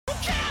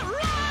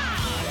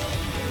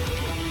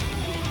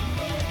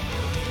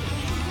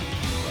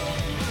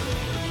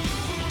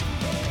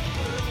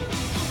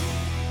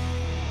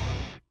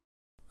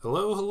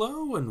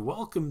Hello and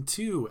welcome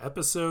to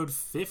episode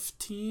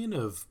 15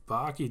 of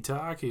Baki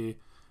Taki.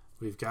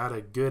 We've got a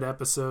good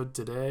episode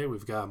today.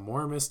 We've got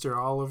more Mr.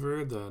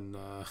 Oliver than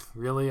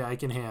really I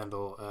can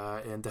handle.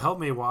 And to help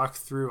me walk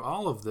through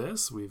all of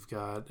this, we've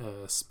got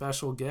a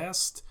special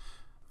guest.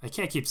 I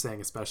can't keep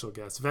saying a special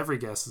guest. If every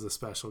guest is a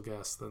special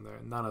guest, then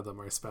none of them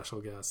are special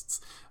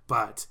guests.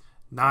 But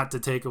not to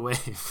take away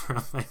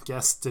from my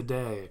guest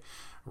today,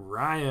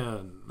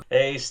 Ryan.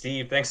 Hey,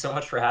 Steve. Thanks so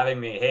much for having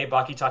me. Hey,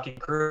 Baki Taki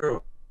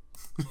crew.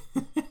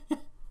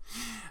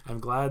 I'm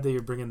glad that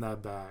you're bringing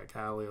that back.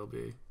 Hallie will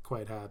be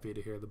quite happy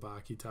to hear the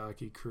Baki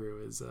Taki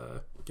crew is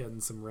getting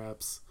some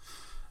reps.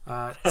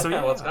 Well, it's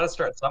got to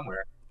start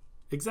somewhere.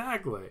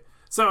 Exactly.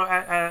 So,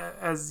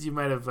 as you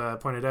might have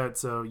pointed out,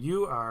 so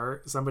you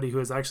are somebody who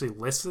has actually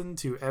listened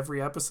to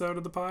every episode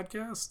of the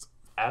podcast?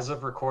 As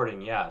of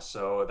recording, yeah.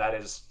 So that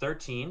is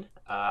 13.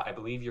 I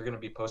believe you're going to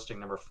be posting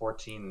number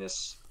 14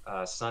 this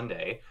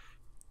Sunday.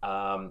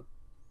 And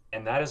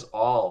that is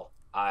all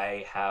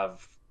I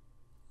have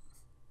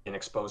been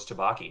exposed to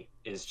Baki,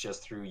 is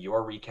just through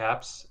your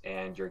recaps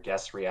and your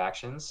guest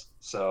reactions.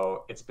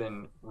 So it's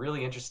been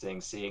really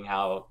interesting seeing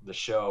how the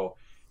show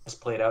has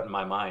played out in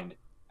my mind,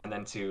 and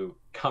then to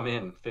come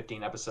in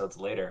 15 episodes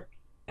later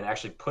and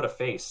actually put a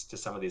face to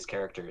some of these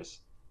characters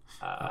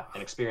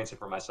and experience it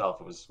for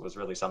myself was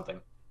really something.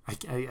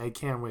 I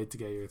can't wait to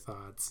get your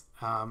thoughts.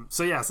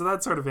 So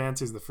that sort of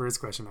answers the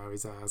first question I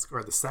always ask,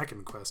 or the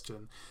second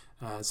question.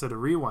 So to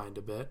rewind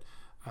a bit,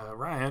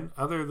 Ryan,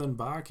 other than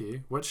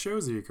Baki, what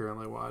shows are you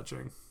currently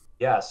watching?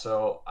 Yeah,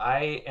 so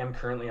I am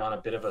currently on a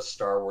bit of a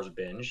Star Wars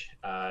binge.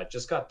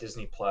 Just got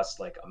Disney Plus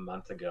like a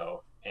month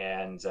ago.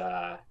 And,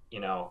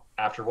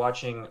 after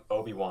watching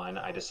Obi-Wan,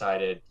 I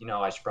decided,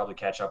 I should probably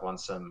catch up on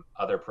some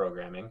other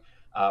programming.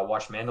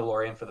 Watched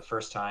Mandalorian for the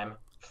first time.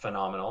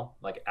 Phenomenal,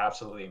 like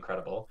absolutely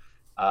incredible.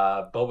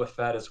 Boba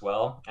Fett as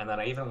well. And then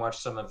I even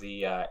watched some of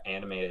the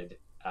animated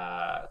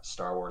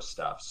Star Wars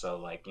stuff. So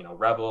like,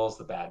 Rebels,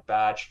 The Bad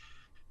Batch.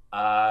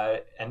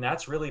 And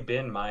that's really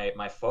been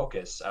my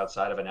focus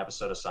outside of an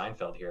episode of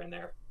Seinfeld here and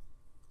there.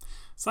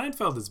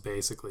 Seinfeld is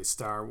basically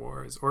Star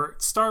Wars, or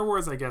Star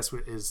Wars, I guess,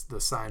 is the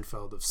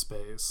Seinfeld of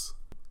space.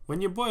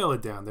 When you boil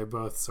it down, they're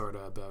both sort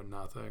of about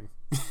nothing.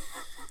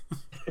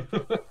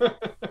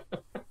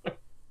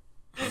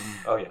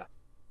 Oh, yeah.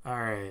 All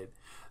right.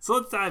 So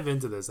let's dive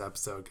into this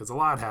episode, because a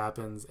lot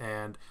happens,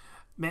 and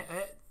man,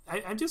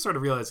 I'm just sort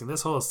of realizing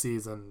this whole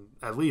season,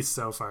 at least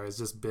so far, has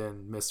just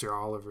been Mr.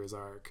 Oliver's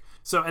arc.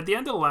 So at the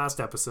end of the last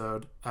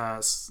episode,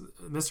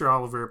 Mr.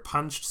 Oliver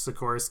punched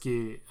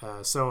Sikorsky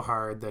so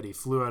hard that he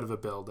flew out of a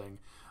building,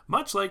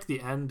 much like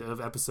the end of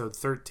episode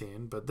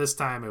 13, but this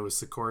time it was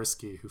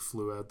Sikorsky who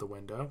flew out the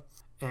window.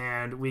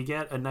 And we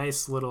get a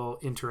nice little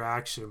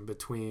interaction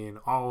between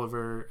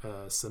Oliver,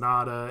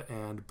 Sanada,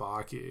 and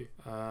Baki.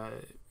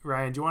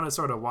 Ryan, do you want to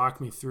sort of walk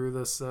me through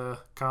this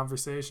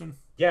conversation?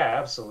 Yeah,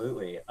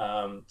 absolutely.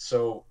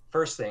 So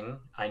first thing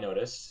I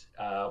noticed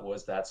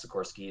was that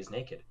Sikorsky is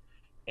naked.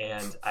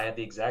 And I had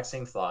the exact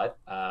same thought.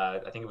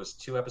 I think it was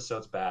 2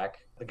 episodes back.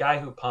 The guy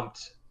who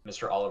pumped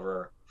Mr.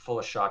 Oliver full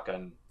of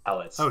shotgun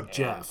pellets. Oh,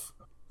 Jeff.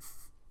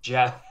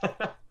 Jeff,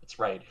 that's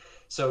right.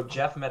 So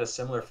Jeff met a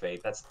similar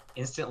fate. That's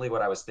instantly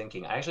what I was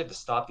thinking. I actually had to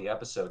stop the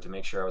episode to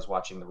make sure I was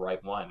watching the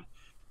right one.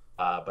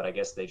 But I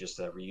guess they just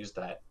reused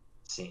that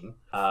scene.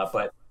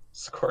 But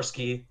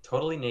Sikorsky,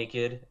 totally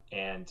naked.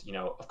 And,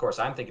 of course,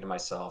 I'm thinking to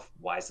myself,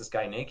 why is this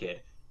guy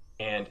naked?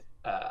 And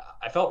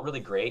I felt really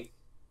great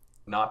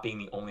not being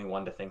the only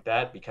one to think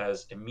that,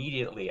 because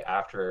immediately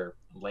after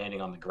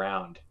landing on the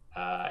ground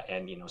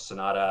and,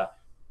 Sanada,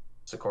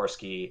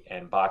 Sikorsky,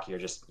 and Baki are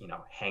just,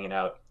 hanging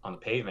out on the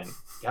pavement,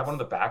 you have one of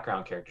the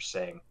background characters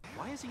saying,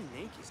 "Why is he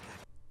naked?"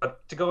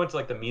 But to go into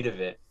like the meat of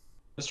it,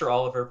 Mr.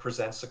 Oliver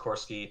presents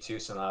Sikorsky to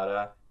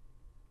Sanada.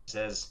 He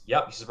says,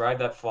 "Yep, he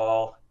survived that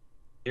fall.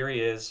 Here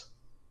he is,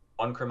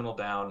 1 criminal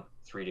down,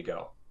 3 to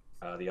go."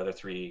 The other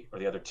 3, or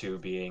the other 2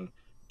 being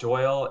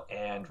Doyle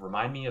and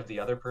remind me of the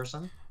other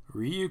person?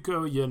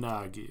 Ryuko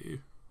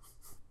Yanagi.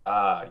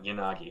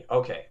 Yanagi.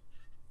 Okay.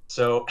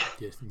 So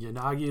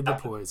Yanagi the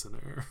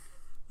poisoner.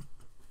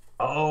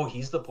 Oh,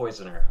 he's the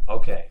poisoner.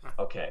 Okay.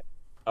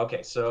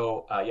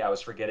 So I was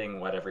forgetting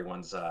what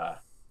everyone's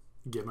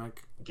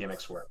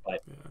gimmicks were,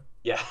 but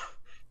yeah.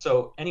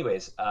 So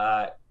anyways,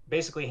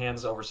 basically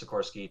hands over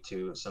Sikorsky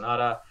to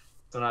Sanada.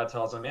 Sanada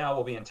tells him, "Yeah,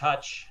 we'll be in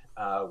touch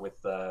with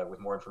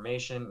more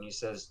information." And he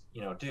says,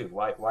 "Dude,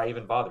 why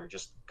even bother?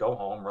 Just go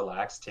home,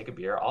 relax, take a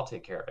beer. I'll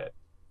take care of it."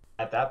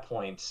 At that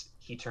point,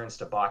 he turns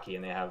to Baki,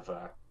 and they have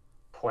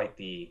quite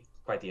the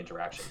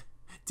interaction.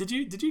 Did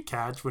you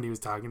catch when he was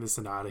talking to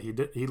Sanada?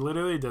 He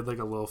literally did like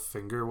a little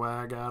finger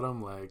wag at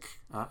him, like,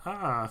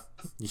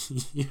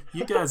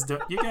 you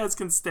guys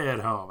can stay at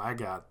home. I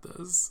got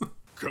this.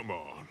 Come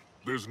on,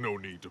 there's no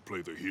need to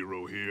play the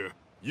hero here.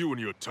 You and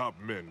your top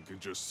men can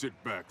just sit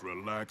back,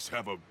 relax,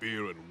 have a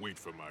beer, and wait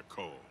for my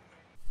call.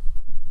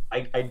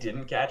 I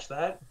didn't catch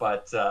that,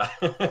 but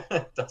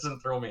it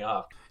doesn't throw me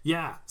off.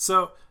 Yeah,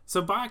 so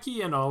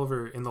Baki and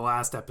Oliver in the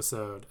last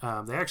episode,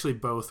 they actually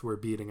both were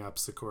beating up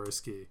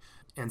Sikorsky.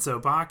 And so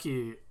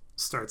Baki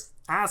starts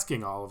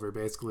asking Oliver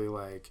basically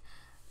like,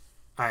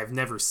 I've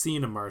never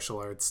seen a martial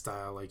arts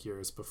style like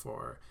yours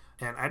before.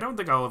 And I don't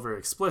think Oliver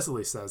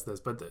explicitly says this,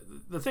 but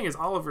the thing is,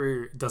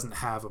 Oliver doesn't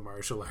have a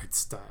martial arts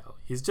style.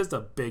 He's just a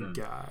big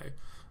guy.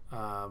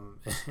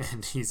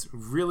 And he's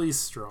really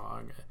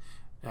strong.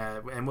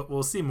 And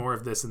we'll see more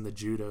of this in the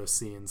judo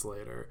scenes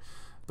later.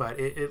 But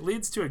it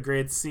leads to a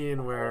great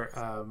scene where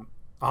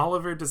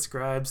Oliver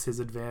describes his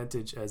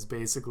advantage as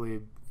basically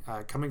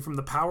coming from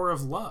the power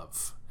of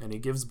love. And he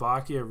gives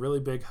Baki a really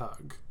big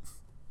hug.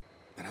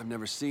 And I've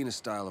never seen a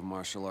style of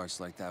martial arts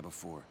like that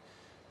before.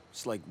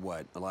 It's like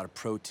what? A lot of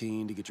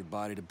protein to get your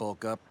body to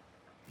bulk up?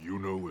 You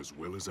know as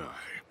well as I.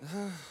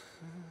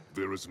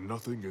 There is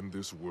nothing in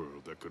this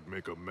world that could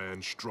make a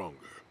man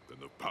stronger than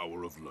the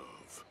power of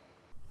love.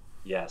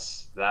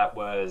 Yes, that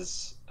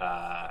was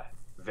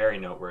very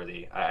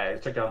noteworthy. I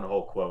took down the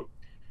whole quote.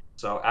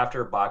 So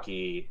after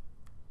Baki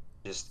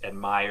just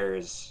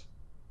admires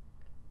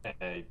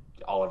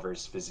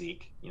Oliver's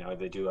physique, you know,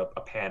 they do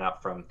a pan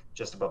up from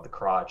just above the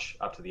crotch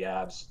up to the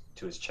abs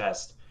to his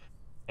chest.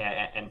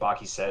 And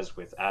Baki says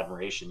with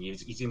admiration,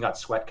 he's even got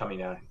sweat coming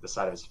down the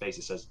side of his face.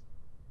 He says,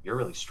 "You're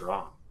really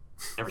strong.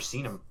 Never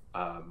seen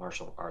a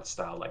martial arts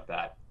style like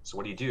that. So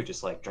what do?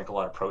 Just like drink a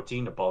lot of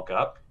protein to bulk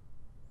up?"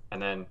 And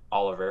then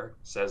Oliver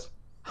says,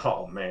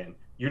 "Oh man,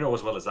 you know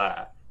as well as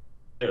I,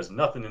 there's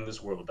nothing in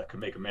this world that could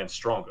make a man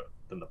stronger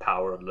than the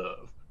power of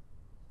love."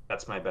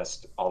 That's my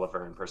best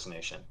Oliver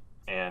impersonation.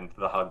 And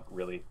the hug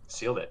really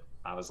sealed it.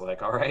 I was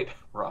like, all right,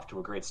 we're off to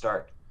a great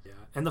start. Yeah.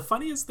 And the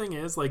funniest thing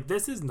is, like,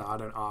 this is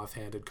not an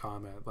offhanded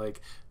comment. Like,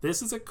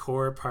 this is a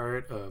core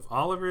part of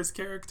Oliver's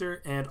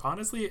character, and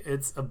honestly,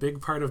 it's a big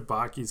part of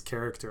Baki's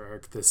character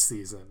arc this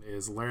season,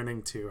 is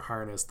learning to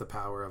harness the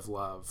power of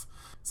love.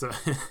 So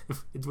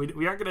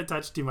we aren't going to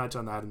touch too much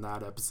on that in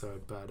that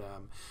episode, but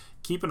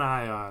keep an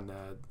eye on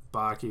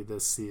Baki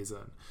this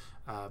season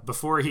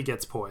before he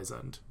gets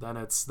poisoned. Then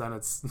it's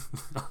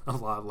a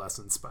lot less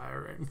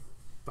inspiring.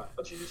 But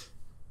Oh, jeez.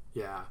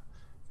 yeah.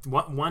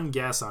 One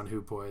guess on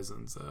who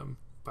poisons him,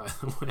 by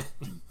the way.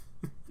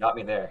 Got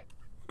me there.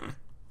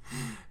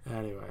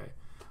 Anyway,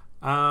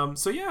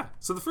 so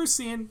the first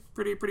scene,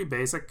 pretty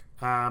basic,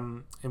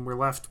 and we're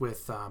left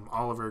with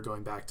Oliver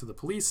going back to the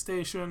police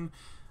station.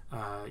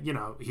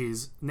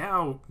 He's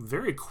now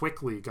very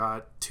quickly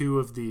got 2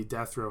 of the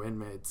death row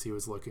inmates he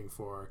was looking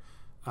for,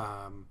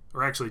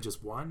 or actually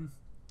just one.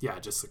 Yeah,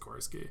 just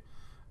Sikorsky.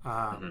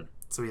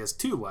 So he has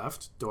 2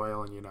 left,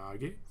 Doyle and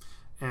Unagi.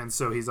 And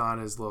so he's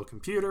on his little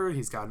computer.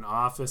 He's got an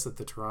office at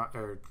the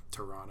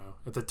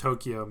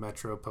Tokyo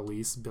Metro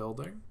Police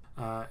building.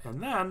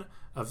 And then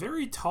a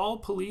very tall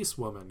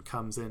policewoman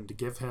comes in to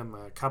give him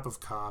a cup of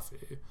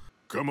coffee.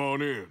 Come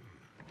on in.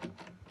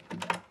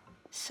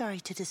 Sorry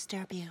to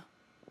disturb you.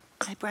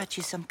 I brought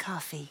you some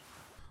coffee.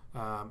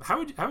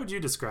 How would you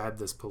describe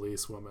this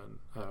policewoman,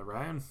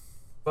 Ryan?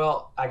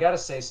 Well, I gotta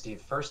say, Steve,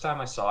 first time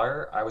I saw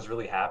her, I was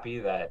really happy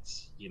that,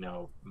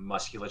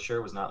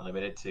 musculature was not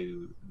limited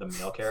to the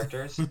male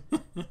characters.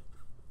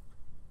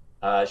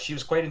 She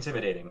was quite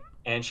intimidating.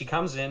 And she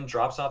comes in,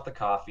 drops off the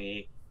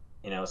coffee,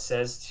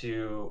 says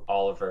to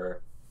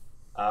Oliver,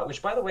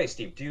 which, by the way,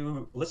 Steve,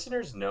 do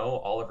listeners know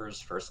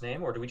Oliver's first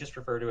name, or do we just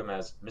refer to him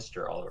as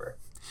Mr. Oliver?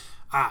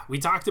 We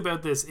talked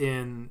about this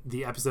in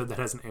the episode that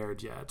hasn't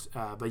aired yet.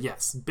 But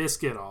yes,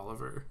 Biscuit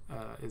Oliver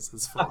is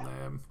his full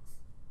name.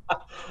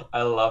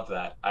 I love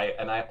that.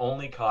 I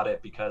only caught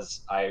it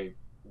because I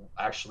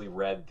actually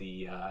read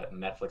the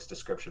Netflix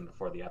description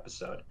before the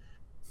episode.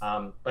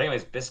 But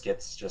anyways,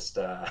 Biscuit's just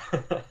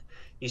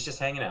he's just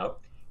hanging out.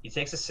 He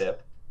takes a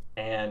sip,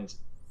 and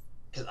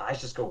his eyes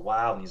just go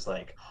wild, and he's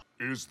like,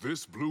 Is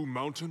this Blue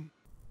Mountain?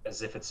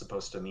 as if it's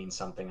supposed to mean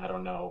something. I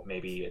don't know.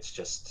 Maybe it's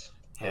just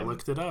I him.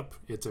 looked it up.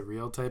 It's a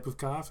real type of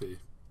coffee.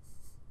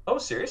 Oh,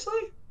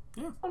 seriously?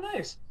 Yeah. Oh,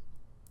 nice.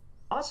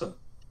 Awesome.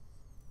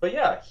 But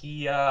yeah,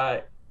 he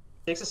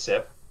takes a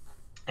sip,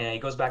 and he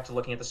goes back to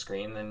looking at the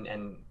screen,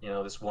 and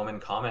this woman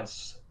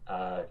comments,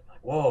 like,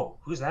 "Whoa,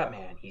 who's that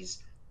man?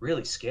 He's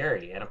really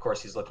scary." And of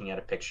course, he's looking at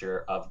a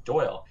picture of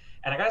Doyle.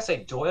 And I gotta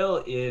say,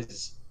 Doyle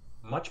is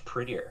much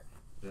prettier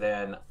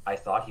than I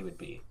thought he would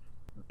be.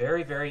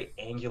 Very, very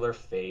angular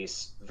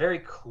face, very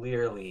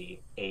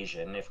clearly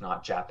Asian, if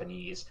not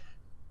Japanese,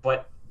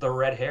 but the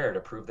red hair to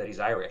prove that he's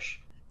Irish.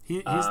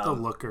 He's the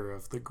looker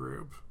of the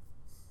group.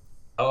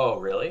 Oh,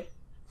 really?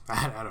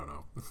 I don't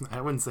know.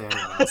 I wouldn't say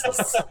anyone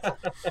else.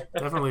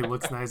 Definitely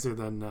looks nicer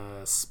than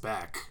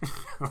Speck.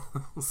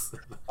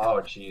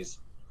 Oh, jeez.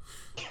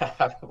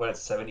 What,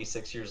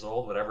 76 years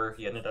old, whatever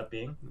he ended up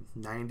being?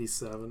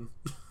 97.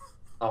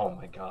 Oh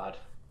my god,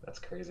 that's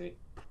crazy.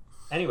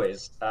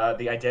 Anyways,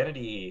 the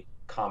identity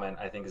comment,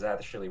 I think, is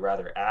actually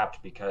rather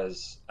apt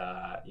because,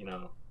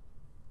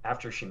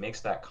 after she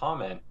makes that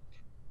comment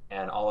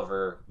and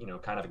Oliver,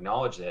 kind of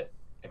acknowledges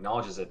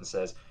it and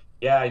says,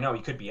 "Yeah,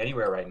 you could be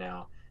anywhere right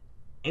now."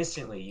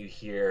 Instantly, you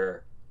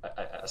hear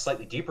a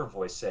slightly deeper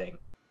voice saying,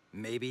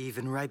 Maybe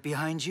even right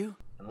behind you?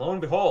 and lo and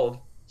behold,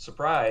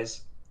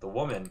 surprise, the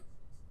woman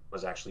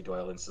was actually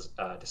Doyle in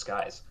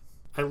disguise.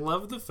 I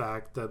love the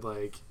fact that,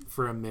 like,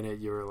 for a minute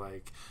you were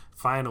like,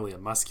 finally a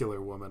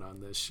muscular woman on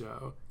this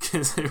show.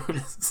 Because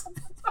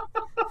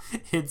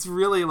it's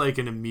really like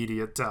an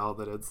immediate tell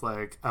that it's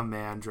like a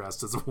man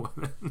dressed as a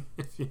woman,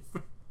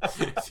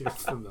 if you're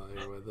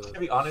familiar with it. To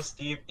be honest,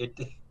 Steve,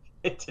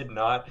 that did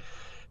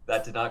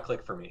not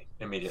click for me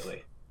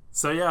immediately.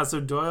 So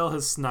Doyle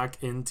has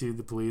snuck into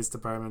the police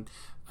department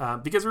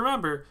because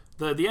remember,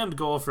 the end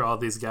goal for all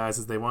these guys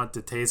is they want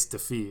to taste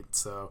defeat.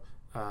 So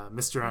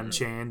Mr.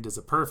 Unchained is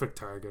a perfect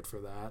target for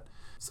that.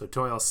 So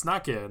Doyle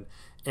snuck in,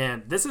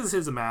 and this is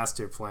his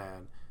master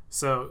plan.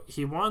 So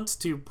he wants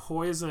to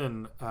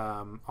poison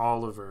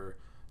Oliver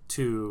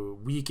to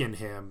weaken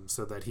him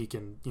so that he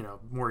can,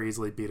 more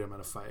easily beat him in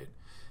a fight.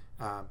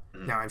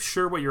 Now, I'm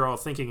sure what you're all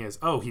thinking is,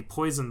 oh, he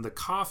poisoned the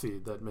coffee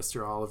that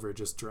Mr. Oliver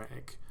just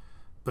drank.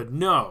 But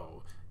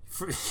no,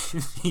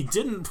 he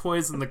didn't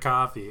poison the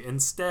coffee.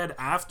 Instead,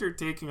 after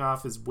taking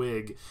off his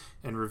wig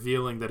and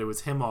revealing that it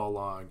was him all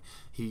along,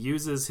 he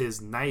uses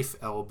his knife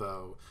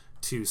elbow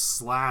to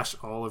slash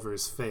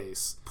Oliver's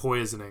face,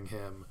 poisoning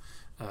him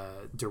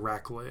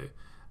directly.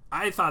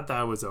 I thought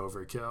that was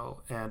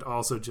overkill and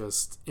also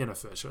just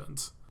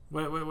inefficient.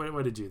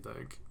 What did you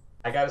think?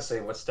 I gotta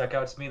say, what stuck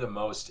out to me the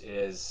most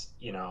is,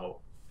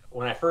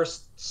 when I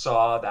first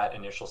saw that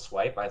initial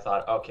swipe, I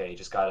thought, okay, he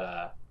just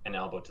got an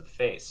elbow to the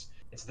face.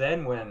 It's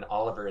then when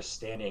Oliver is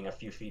standing a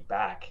few feet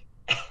back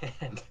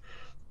and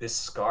this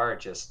scar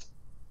just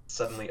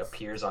suddenly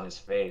appears on his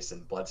face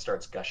and blood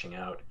starts gushing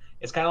out.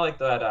 It's kind of like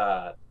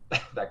that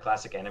that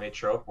classic anime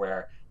trope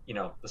where,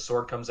 the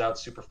sword comes out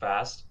super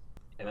fast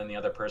and then the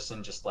other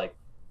person just like,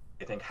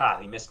 they think,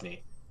 he missed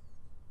me.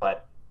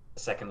 But a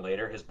second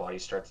later, his body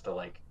starts to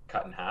like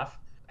cut in half.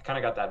 I kind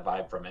of got that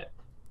vibe from it.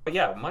 But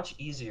yeah, much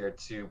easier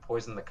to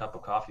poison the cup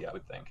of coffee, I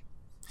would think.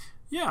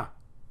 Yeah.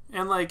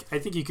 And like, I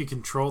think you could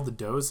control the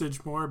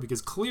dosage more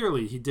because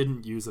clearly he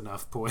didn't use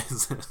enough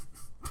poison.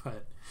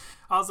 But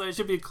also, it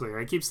should be clear,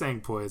 I keep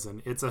saying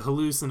poison. It's a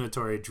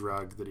hallucinatory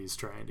drug that he's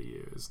trying to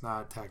use,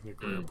 not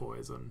technically a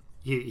poison.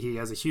 He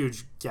has a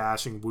huge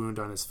gashing wound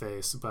on his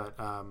face, but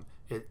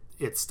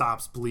it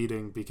stops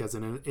bleeding because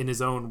in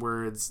his own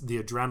words,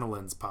 the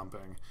adrenaline's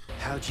pumping.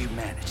 How'd you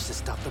manage to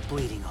stop the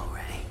bleeding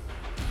already?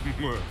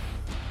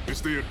 It's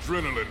the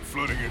adrenaline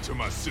flooding into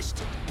my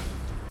system.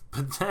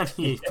 But then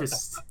he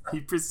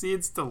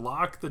proceeds to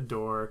lock the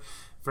door,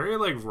 very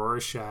like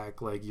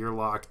Rorschach, like you're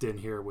locked in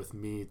here with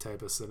me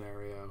type of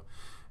scenario,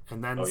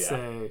 and then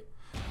say,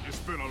 "It's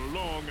been a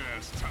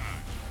long-ass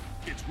time.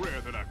 It's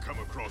rare that I come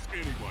across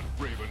anyone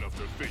brave enough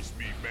to face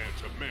me man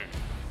to man.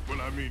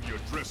 Well, I mean, you're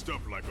dressed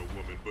up like a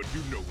woman, but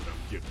you know what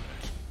I'm getting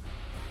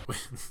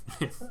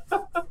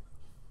at."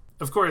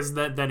 Of course,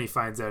 then he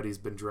finds out he's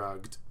been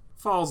drugged,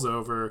 falls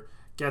over,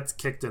 gets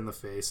kicked in the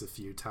face a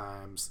few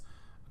times.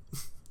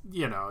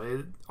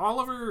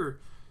 Oliver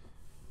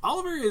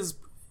is...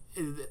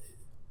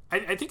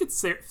 I think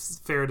it's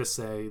fair to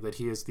say that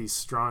he is the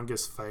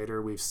strongest fighter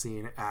we've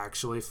seen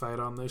actually fight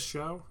on this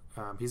show.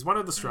 He's one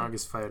of the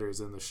strongest fighters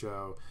in the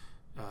show.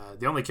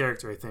 The only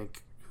character I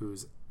think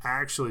who's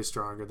actually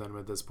stronger than him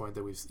at this point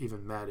that we've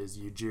even met is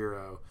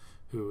Yujiro,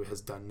 who has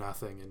done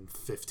nothing in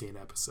 15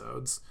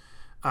 episodes.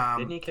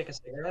 Didn't he kick a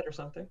cigarette or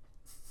something?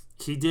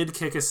 He did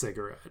kick a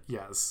cigarette,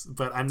 yes,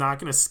 but I'm not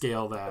going to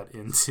scale that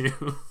into...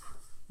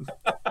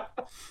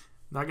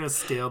 not going to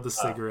scale the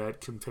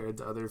cigarette compared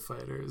to other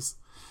fighters.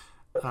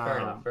 Fair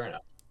enough.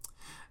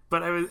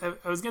 But I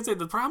was going to say,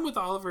 the problem with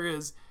Oliver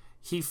is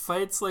he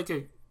fights like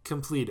a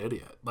complete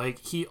idiot. Like,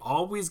 he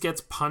always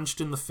gets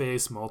punched in the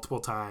face multiple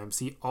times.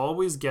 He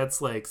always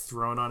gets, like,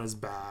 thrown on his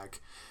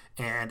back.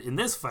 And in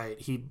this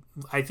fight,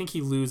 I think he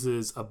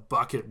loses a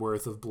bucket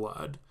worth of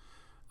blood.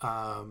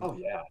 Oh,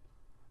 yeah.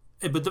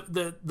 But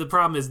the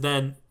problem is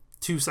then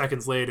 2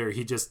 seconds later,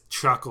 he just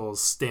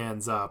chuckles,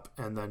 stands up,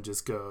 and then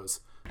just goes,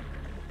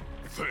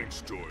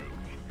 "Thanks, Doyle.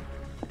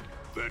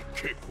 That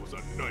kick was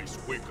a nice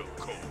wake-up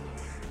call."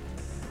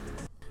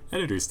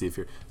 Editor Steve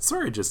here.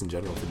 Sorry just in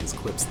general for these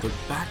clips. The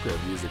background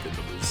music in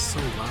them is so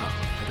loud.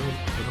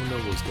 I don't know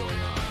what's going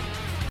on.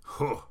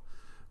 Oh,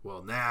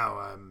 well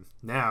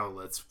now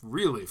let's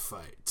really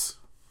fight.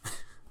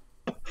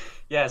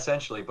 Yeah,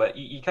 essentially. But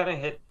you kind of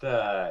hit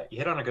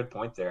on a good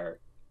point there.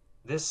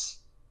 This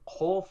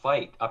whole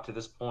fight up to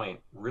this point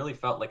really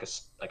felt like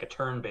a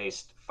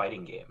turn-based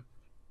fighting game.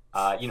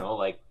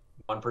 Like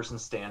one person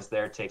stands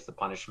there, takes the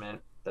punishment,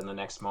 then the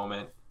next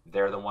moment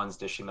they're the ones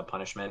dishing the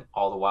punishment,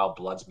 all the while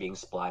blood's being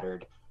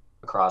splattered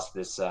across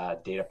this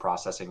data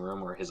processing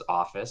room or his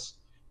office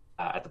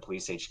at the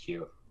police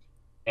HQ.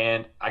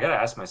 And I gotta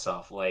ask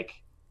myself,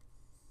 like,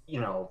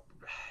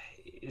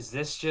 is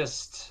this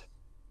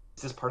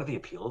part of the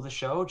appeal of the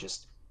show,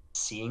 just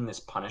seeing this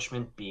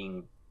punishment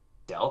being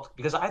dealt?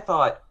 Because I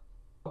thought,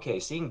 okay,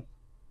 seeing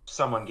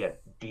someone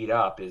get beat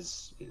up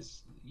is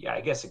yeah,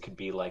 I guess it could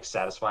be like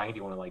satisfying if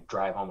you want to like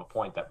drive home a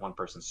point that one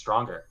person's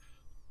stronger.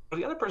 But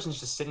the other person's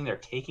just sitting there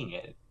taking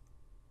it.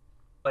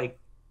 Like,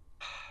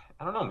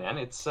 I don't know, man.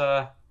 It's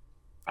I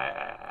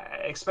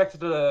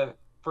expected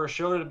for a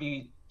show to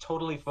be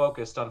totally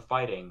focused on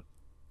fighting,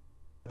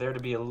 there to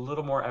be a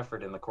little more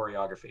effort in the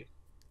choreography.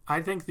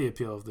 I think the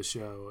appeal of the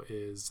show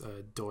is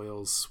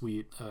Doyle's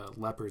sweet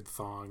leopard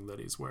thong that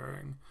he's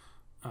wearing.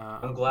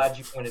 I'm glad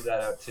you pointed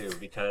that out too,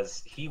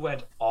 because he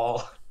went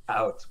all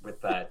out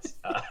with that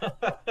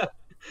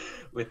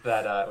with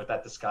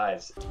that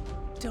disguise.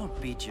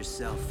 Don't beat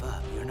yourself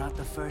up. You're not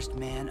the first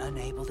man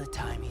unable to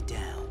tie me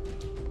down.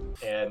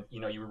 And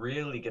you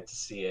really get to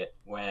see it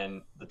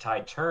when the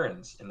tide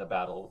turns in the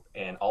battle,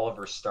 and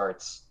Oliver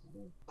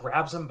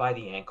grabs him by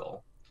the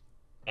ankle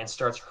and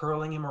starts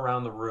hurling him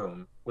around the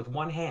room with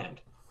one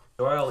hand.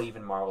 Doyle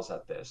even marvels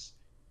at this.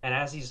 And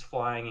as he's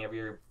flying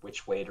every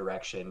which way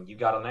direction, you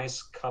got a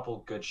nice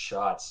couple good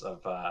shots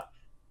of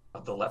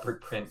the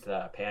leopard print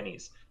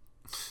panties,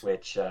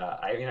 which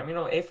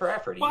A for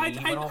effort. Well,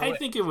 I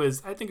think it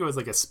was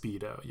like a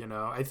Speedo.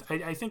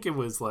 I think it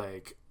was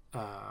like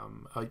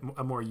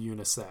a more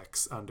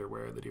unisex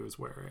underwear that he was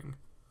wearing.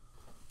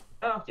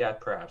 Oh yeah,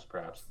 perhaps.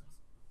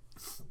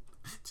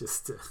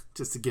 just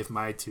to give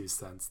my 2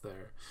 cents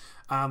there.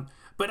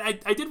 But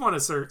I did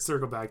want to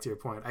circle back to your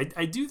point.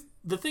 I do.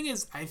 The thing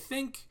is, I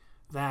think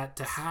that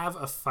to have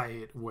a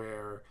fight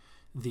where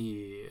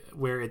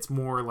it's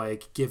more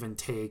like give and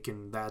take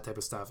and that type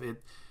of stuff,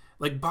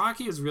 like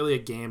Baki is really a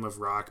game of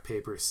rock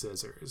paper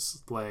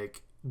scissors.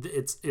 Like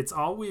it's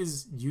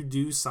always you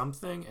do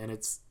something and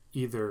it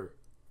either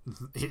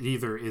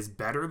is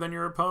better than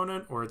your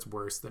opponent or it's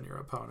worse than your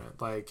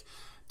opponent. Like,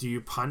 do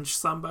you punch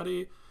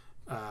somebody?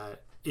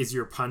 Is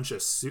your punch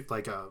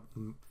like a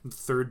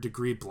 3rd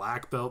degree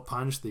black belt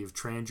punch that you've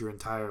trained your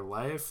entire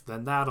life?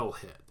 Then that'll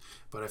hit.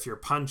 But if your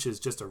punch is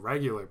just a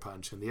regular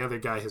punch and the other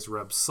guy has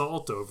rubbed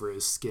salt over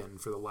his skin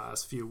for the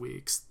last few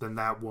weeks, then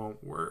that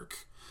won't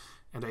work.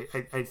 And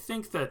I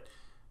think that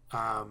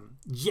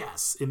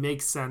yes, it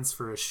makes sense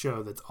for a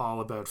show that's all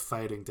about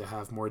fighting to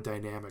have more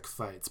dynamic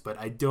fights, but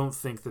I don't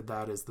think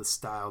that is the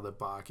style that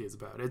Baki is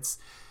about.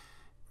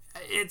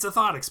 It's a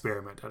thought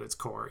experiment at its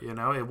core.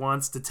 It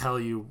wants to tell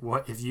you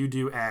what if you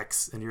do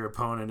X and your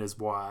opponent is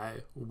Y,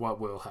 what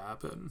will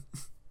happen.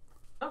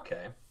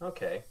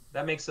 Okay,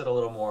 that makes it a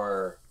little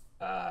more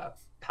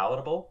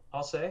palatable,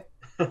 I'll say.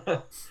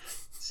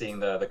 Seeing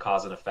the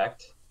cause and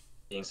effect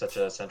being such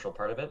a central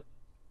part of it,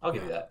 I'll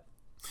give you that.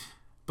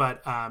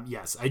 But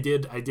yes, I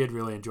did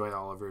really enjoy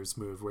Oliver's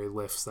move where he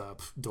lifts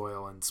up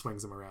Doyle and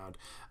swings him around.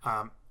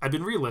 I've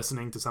been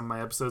re-listening to some of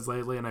my episodes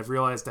lately, and I've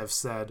realized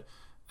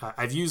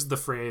I've used the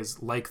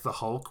phrase "like the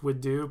Hulk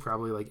would do"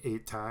 probably like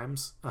 8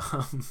 times.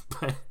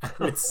 But I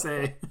would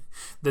say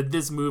that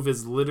this move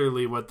is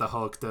literally what the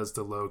Hulk does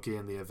to Loki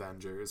in the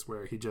Avengers,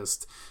 where he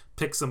just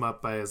picks him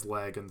up by his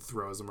leg and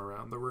throws him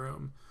around the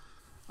room.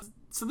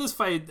 So this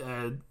fight,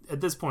 at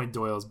this point,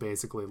 Doyle's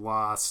basically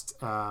lost.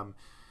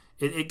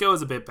 It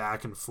goes a bit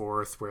back and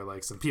forth where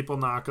like some people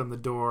knock on the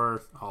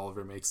door.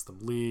 Oliver makes them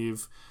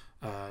leave.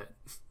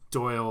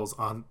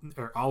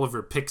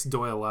 Oliver picks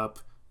Doyle up.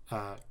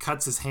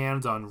 Cuts his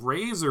hand on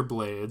razor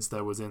blades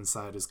that was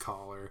inside his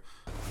collar.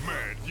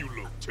 Man, you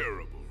look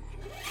terrible.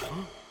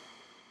 Huh?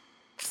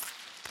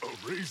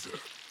 A razor?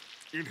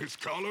 In his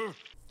collar?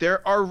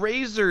 There are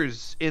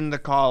razors in the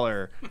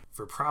collar.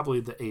 For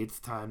probably the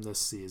 8th time this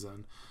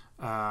season.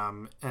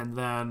 And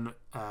then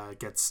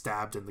gets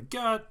stabbed in the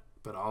gut,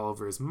 but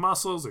Oliver's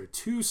muscles are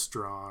too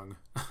strong.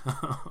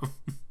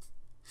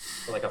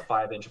 Like a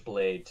 5-inch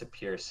blade to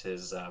pierce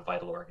his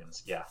vital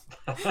organs. Yeah.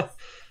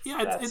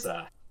 Yeah,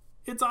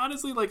 it's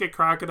honestly like a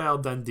Crocodile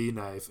Dundee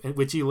knife,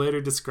 which he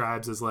later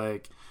describes as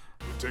like...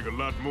 It'll take a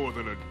lot more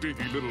than a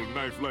dinky little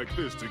knife like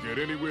this to get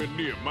anywhere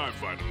near my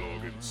vital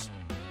organs.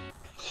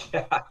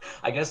 Yeah,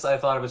 I guess I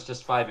thought it was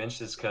just 5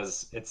 inches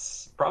because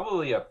it's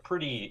probably a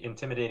pretty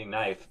intimidating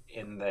knife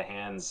in the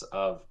hands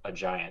of a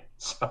giant.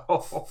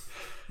 So,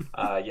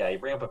 yeah, you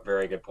bring up a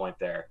very good point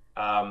there.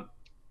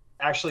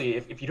 Actually,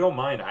 if you don't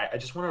mind, I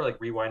just want to like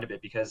rewind a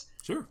bit because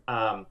sure.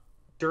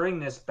 During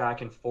this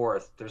back and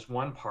forth, there's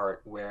one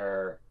part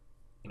where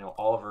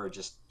Oliver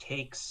just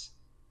takes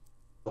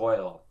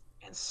Doyle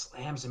and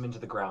slams him into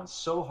the ground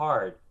so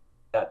hard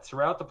that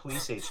throughout the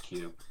police HQ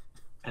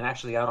and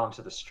actually out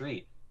onto the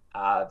street,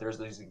 there's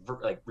these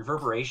like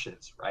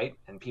reverberations, right?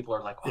 And people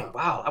are like, "Oh, yeah.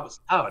 Wow, that was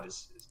loud.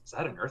 Is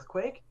that an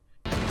earthquake?"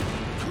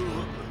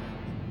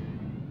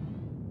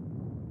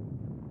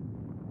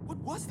 What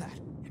was that?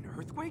 An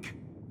earthquake?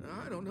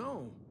 I don't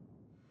know.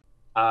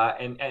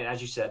 And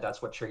as you said,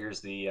 that's what triggers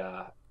the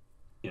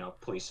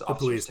police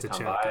officers to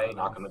come by,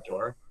 knock on the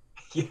door.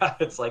 Yeah,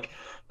 it's like,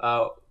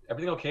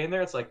 everything okay in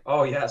there? It's like,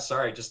 oh yeah,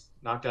 sorry, just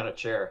knocked down a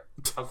chair.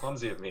 How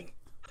clumsy of me.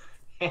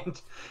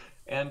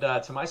 And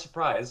to my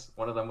surprise,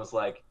 one of them was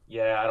like,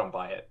 yeah, I don't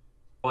buy it.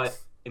 But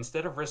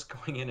instead of risk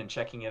going in and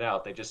checking it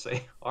out, they just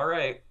say, all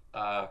right,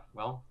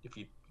 well, if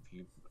you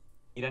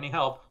need any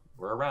help,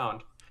 we're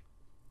around.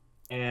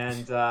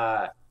 And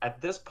at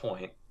this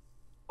point,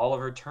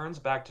 Oliver turns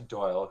back to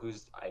Doyle,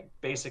 who's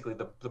basically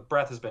the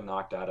breath has been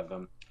knocked out of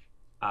him.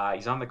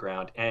 He's on the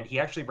ground, and he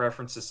actually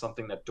references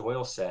something that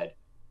Doyle said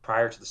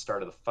prior to the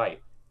start of the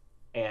fight.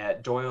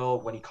 And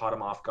Doyle, when he caught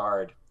him off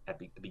guard at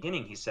the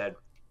beginning, he said,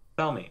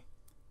 tell me,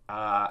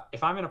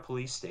 if I'm in a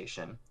police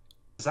station,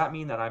 does that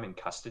mean that I'm in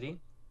custody?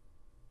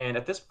 And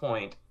at this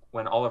point,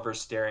 when Oliver's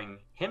staring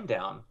him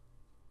down,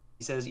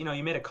 he says, you know,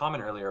 you made a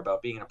comment earlier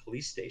about being in a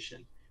police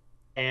station.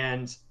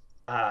 And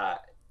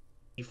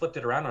he flipped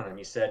it around on him.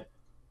 He said,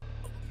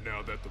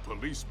 Now that the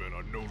policemen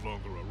are no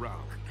longer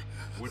around,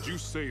 would you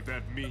say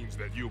that means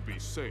that you'll be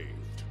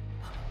saved?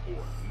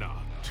 Or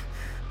not?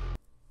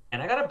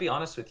 and I gotta be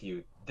honest with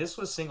you, this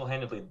was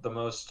single-handedly the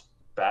most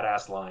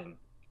badass line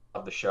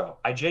of the show.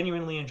 I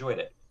genuinely enjoyed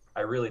it.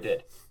 I really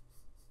did.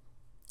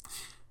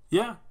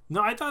 Yeah,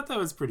 no, I thought that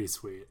was pretty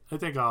sweet. I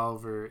think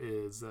Oliver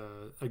is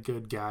a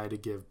good guy to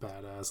give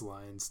badass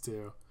lines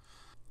to.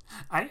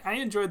 I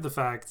enjoyed the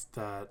fact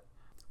that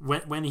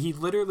when he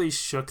literally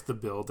shook the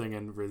building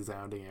in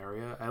resounding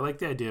area, I like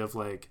the idea of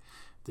like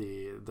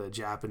the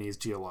Japanese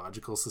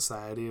Geological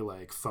Society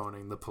like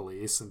phoning the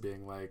police and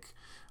being like,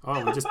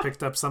 oh, we just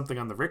picked up something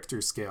on the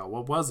Richter scale.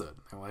 What was it?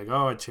 And like,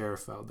 oh, a chair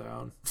fell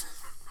down.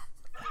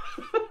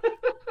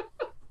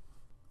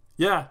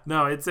 Yeah,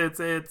 no, it's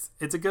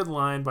a good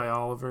line by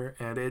Oliver,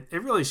 and it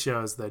really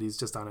shows that he's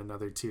just on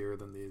another tier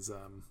than these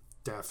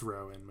death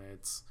row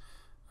inmates.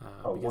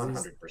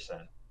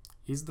 100%.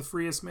 He's the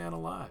freest man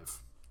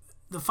alive.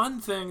 The fun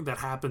thing that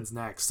happens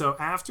next, so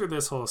after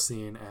this whole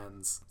scene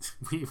ends,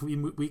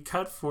 we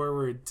cut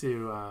forward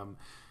to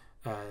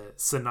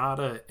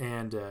Sanada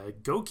and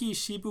Goki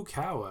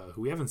Shibukawa,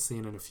 who we haven't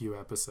seen in a few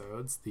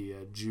episodes, the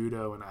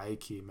judo and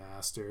aiki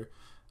master,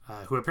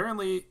 who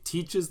apparently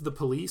teaches the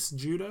police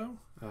judo.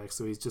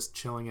 So he's just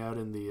chilling out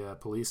in the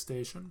police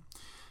station.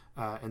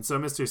 And so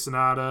Mr.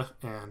 Sanada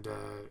and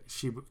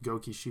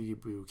Goki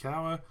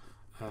Shibukawa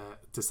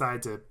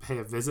decide to pay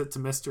a visit to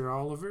Mr.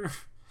 Oliver.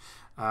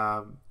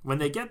 When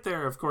they get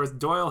there, of course,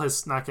 Doyle has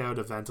snuck out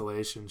a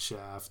ventilation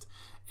shaft,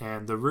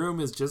 and the room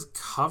is just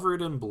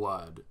covered in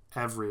blood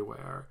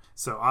everywhere.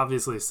 So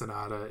obviously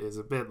Sanada is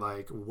a bit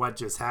like, what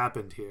just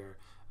happened here?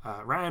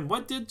 Ryan,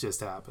 what did just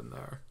happen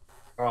there?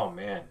 Oh,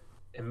 man.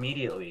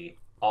 Immediately,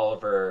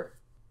 Oliver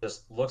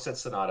just looks at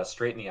Sanada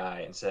straight in the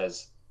eye and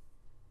says,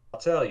 I'll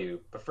tell you,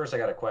 but first I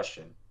got a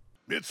question.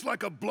 It's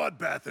like a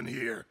bloodbath in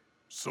here.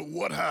 So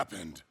what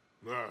happened?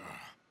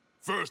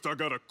 First I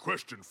got a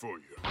question for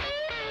you.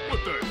 What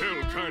the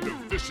hell kind of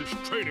vicious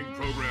training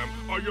program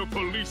are your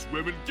police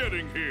women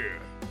getting here?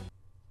 And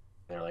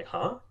they're like,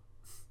 huh?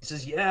 He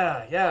says,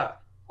 yeah.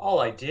 All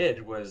I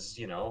did was,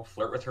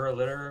 flirt with her a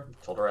little,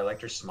 told her I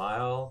liked her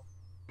smile.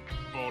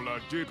 All I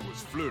did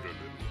was flirt a little.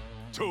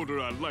 Told her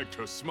I liked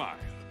her smile.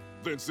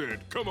 Then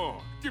said, come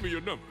on, give me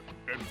your number.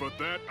 And for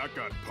that, I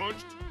got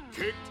punched,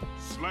 kicked,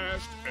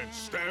 slashed, and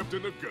stabbed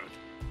in the gut.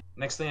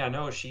 Next thing I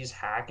know, she's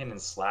hacking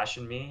and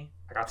slashing me.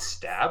 I got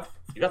stabbed.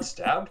 You got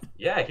stabbed?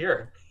 Yeah,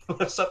 here. He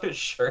lifts up his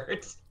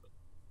shirt.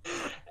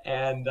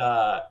 And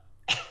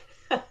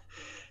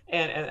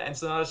and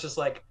so now it's just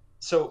like,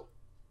 so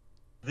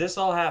this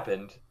all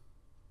happened,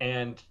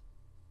 and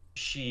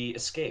she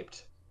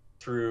escaped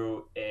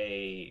through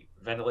a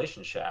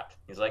ventilation shaft.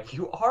 He's like,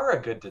 you are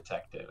a good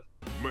detective.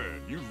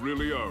 Man, you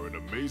really are an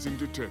amazing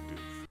detective.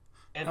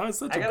 And that was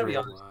such a great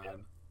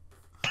line.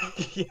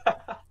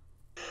 Yeah.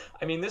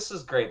 I mean, this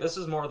is great. This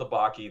is more of the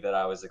Baki that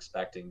I was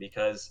expecting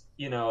because,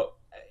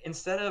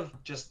 instead of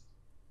just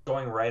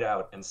going right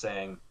out and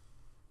saying,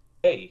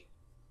 hey,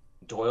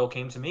 Doyle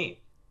came to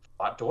me,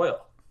 fought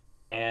Doyle,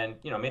 and,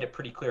 made it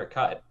pretty clear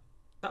cut.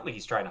 Not like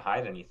he's trying to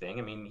hide anything.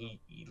 I mean,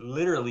 he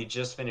literally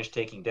just finished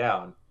taking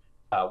down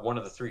one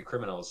of the three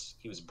criminals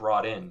he was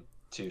brought in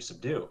to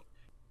subdue.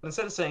 But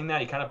instead of saying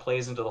that, he kind of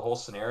plays into the whole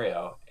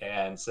scenario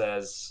and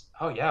says,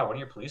 oh, yeah, one of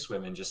your police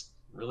women just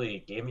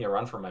really gave me a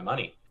run for my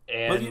money.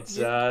 And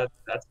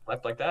that's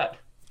left like that.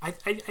 I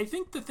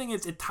think the thing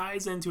is, it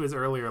ties into his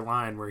earlier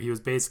line where he was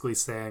basically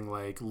saying,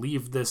 like,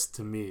 leave this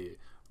to me,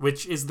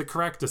 which is the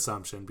correct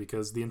assumption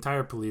because the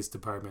entire police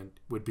department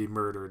would be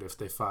murdered if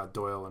they fought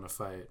Doyle in a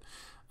fight.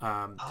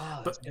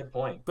 That's a good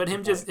point. But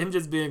him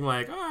just being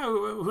like,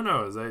 oh, who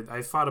knows?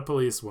 I fought a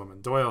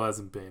policewoman. Doyle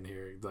hasn't been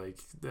here. Like,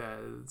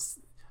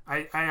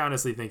 I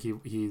honestly think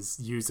he's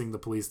using the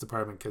police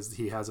department because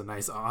he has a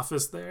nice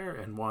office there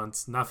and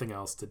wants nothing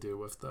else to do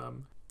with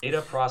them.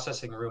 Data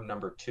processing room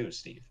number 2,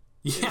 Steve.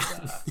 Yeah,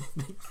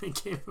 they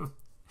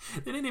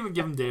didn't even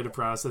give him data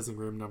processing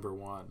room number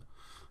 1.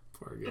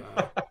 Poor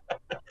guy.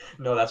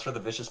 No, that's for the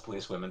vicious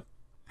police women.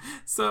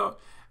 So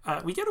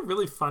we get a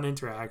really fun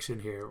interaction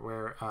here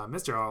where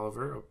Mr.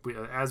 Oliver,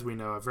 as we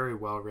know, a very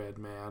well-read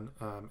man,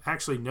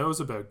 actually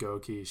knows about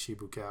Goki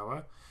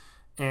Shibukawa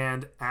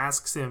and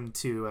asks him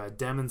to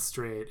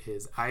demonstrate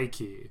his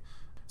aiki.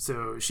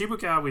 So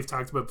Shibukawa, we've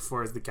talked about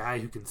before, is the guy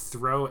who can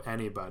throw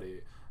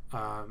anybody.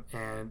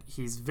 And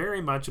he's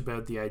very much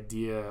about the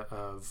idea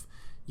of,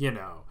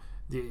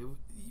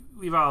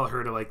 we've all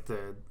heard of like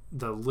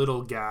the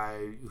little guy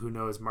who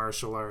knows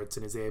martial arts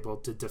and is able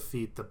to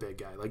defeat the big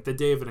guy, like the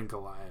David and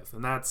Goliath.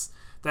 And that's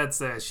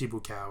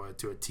Shibukawa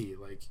to a T.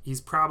 Like,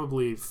 he's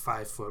probably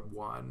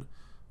 5'1",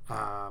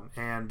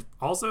 and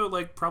also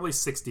like probably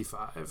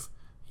 65.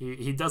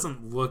 He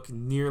doesn't look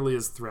nearly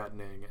as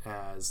threatening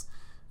as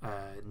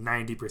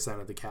 90%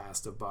 of the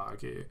cast of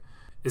Baki,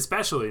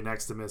 especially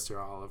next to Mr.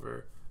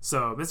 Oliver.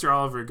 So Mr.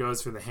 Oliver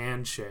goes for the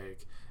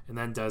handshake and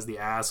then does the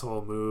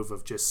asshole move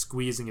of just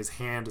squeezing his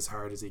hand as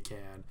hard as he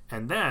can.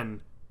 And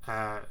then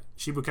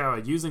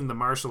Shibukawa, using the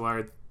martial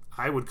art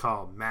I would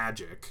call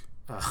magic,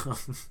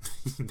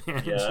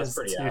 manages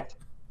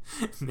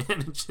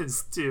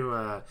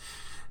to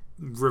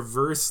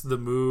reverse the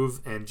move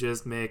and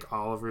just make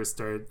Oliver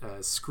start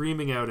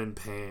screaming out in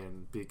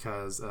pain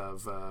because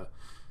of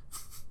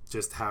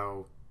just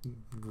how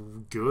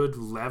good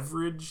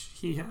leverage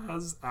he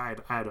has. I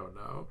don't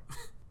know.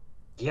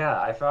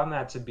 Yeah, I found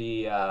that to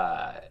be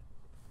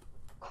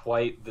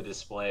quite the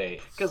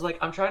display, because like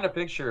I'm trying to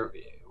picture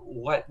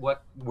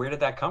where did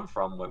that come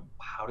from?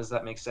 How does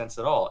that make sense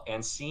at all?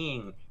 And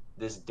seeing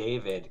this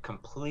David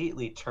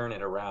completely turn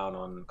it around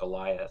on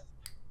Goliath,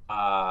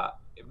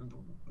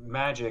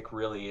 magic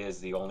really is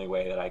the only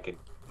way that I could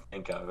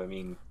think of. I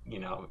mean, you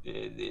know,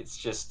 it's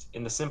just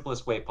in the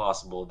simplest way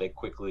possible. They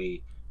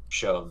quickly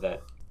showed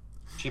that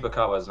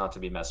Shibukawa is not to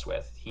be messed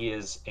with. He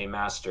is a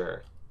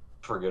master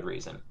for good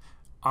reason.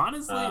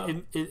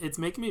 Honestly, it's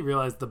making me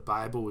realize the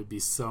Bible would be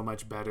so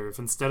much better if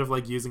instead of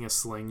like using a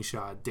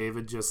slingshot,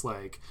 David just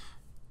like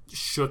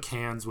shook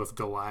hands with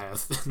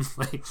Goliath and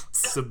like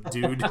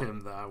subdued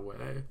him that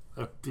way.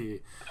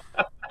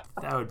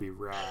 That would be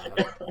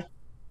rad.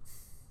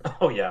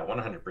 Oh yeah,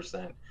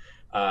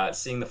 100%.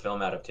 Seeing the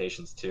film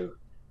adaptations too.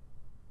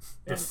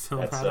 The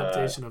film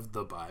adaptation of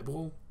the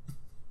Bible?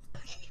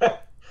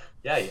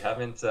 Yeah, you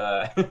haven't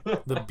the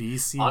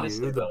BCU,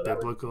 honestly, the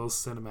Biblical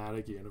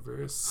Cinematic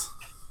Universe.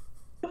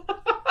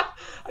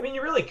 I mean,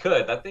 you really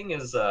could. That thing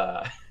is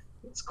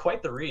it's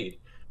quite the read.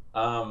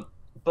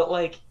 But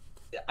like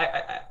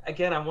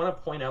I want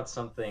to point out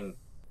something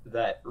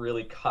that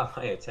really caught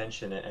my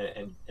attention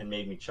and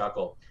made me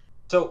chuckle.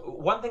 So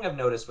one thing I've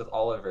noticed with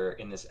Oliver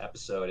in this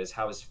episode is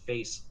how his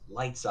face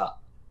lights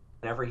up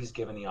whenever he's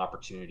given the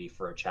opportunity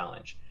for a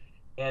challenge.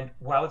 And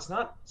while it's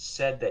not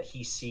said that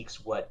he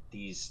seeks what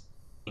these,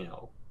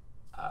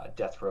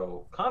 death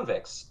row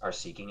convicts are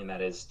seeking, and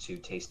that is to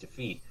taste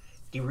defeat,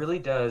 he really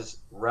does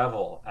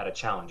revel at a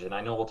challenge. And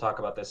I know we'll talk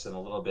about this in a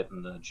little bit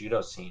in the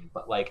judo scene,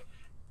 but like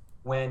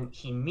when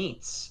he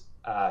meets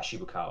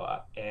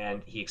Shibukawa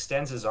and he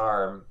extends his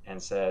arm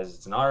and says,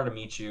 "It's an honor to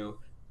meet you,"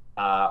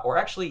 or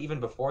actually even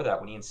before that,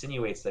 when he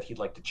insinuates that he'd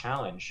like to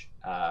challenge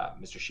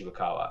Mr.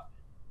 Shibukawa,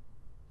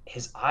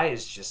 his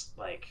eyes just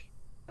like,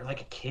 they're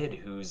like a kid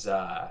who's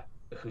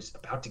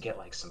about to get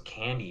like some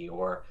candy,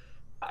 or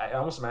I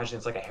almost imagine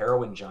it's like a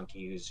heroin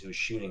junkie who's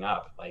shooting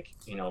up. Like,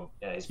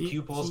 his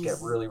pupils get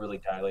really, really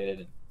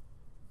dilated. And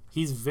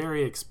he's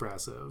very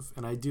expressive,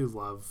 and I do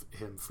love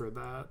him for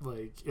that.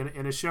 Like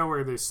in a show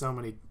where there's so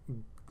many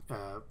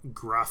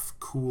gruff,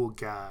 cool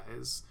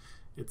guys,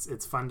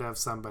 it's fun to have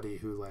somebody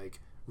who like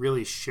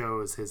really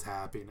shows his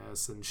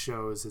happiness and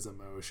shows his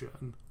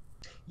emotion.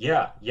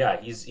 Yeah,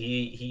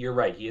 you're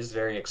right. He is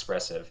very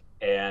expressive,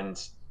 and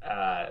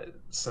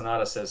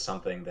Sanada says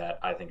something that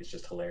I think is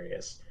just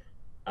hilarious.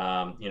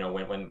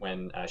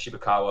 When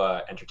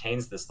Shibukawa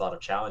entertains this thought of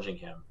challenging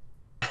him,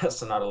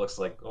 Sanada looks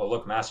like, "Oh,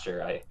 look,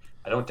 master, I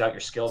don't doubt your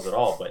skills at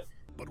all, but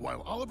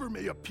while Oliver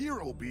may appear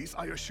obese,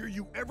 I assure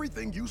you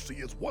everything you see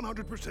is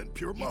 100%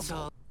 pure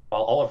muscle."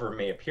 While Oliver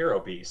may appear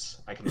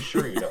obese, I can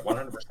assure you that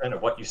 100%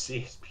 of what you see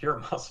is pure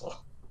muscle.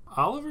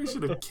 Oliver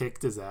should have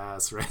kicked his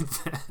ass right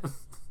then.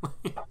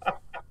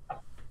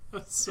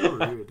 That's so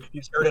rude.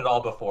 He's heard it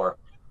all before.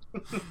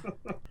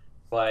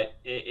 But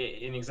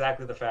in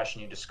exactly the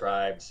fashion you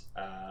described,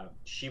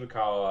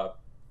 Shibukawa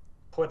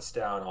puts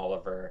down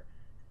Oliver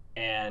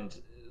and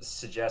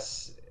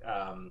suggests,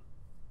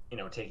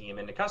 taking him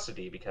into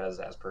custody because,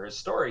 as per his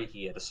story,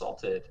 he had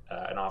assaulted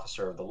an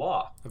officer of the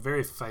law. A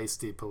very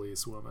feisty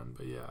policewoman,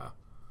 but yeah,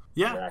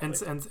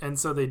 exactly. and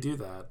so they do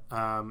that.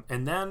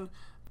 And then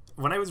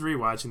when I was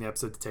rewatching the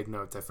episode to take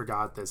notes, I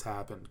forgot this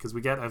happened because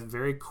we get a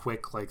very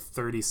quick, like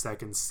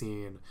 30-second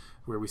scene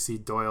where we see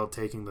Doyle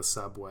taking the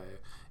subway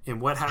in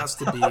what has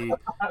to be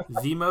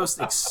the most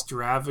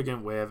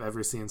extravagant way I've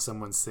ever seen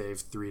someone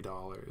save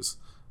 $3.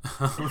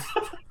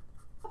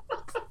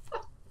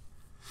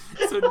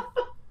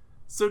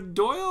 So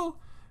Doyle,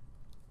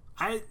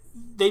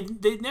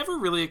 they never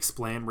really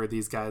explain where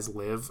these guys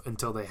live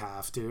until they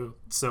have to.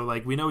 So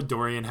like we know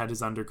Dorian had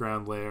his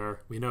underground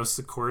lair. We know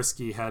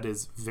Sikorsky had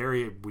his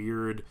very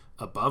weird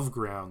above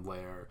ground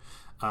lair.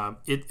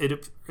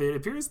 It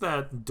appears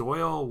that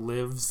Doyle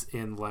lives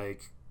in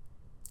like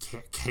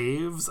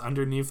caves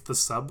underneath the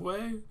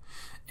subway,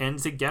 and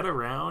to get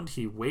around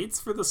he waits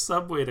for the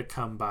subway to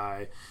come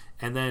by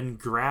and then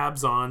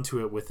grabs onto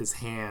it with his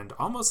hand,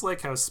 almost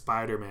like how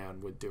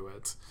Spider-Man would do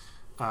it.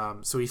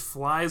 So he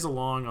flies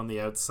along on the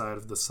outside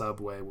of the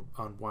subway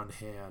on one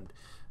hand,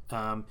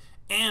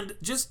 and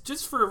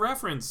just for a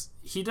reference,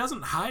 he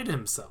doesn't hide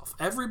himself.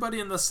 Everybody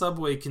in the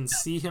subway can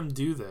see him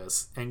do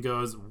this and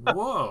goes,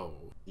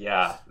 "Whoa."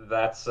 Yeah,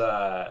 that's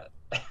that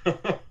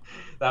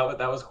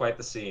was quite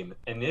the scene.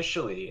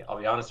 Initially, I'll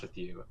be honest with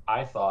you,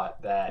 I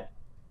thought that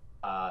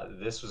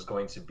this was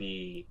going to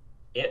be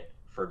it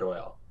for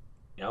Doyle.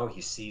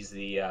 He sees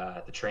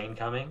the train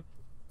coming,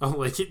 Oh,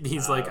 like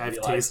he's like, I've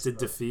realized- tasted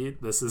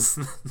defeat. This is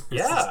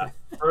Yeah,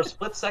 for a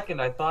split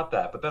second I thought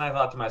that, but then I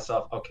thought to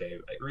myself, okay,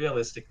 like,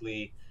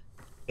 realistically,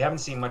 we haven't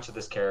seen much of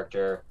this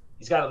character.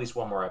 He's got at least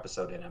one more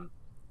episode in him,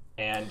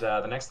 and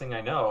the next thing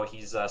I know,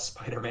 he's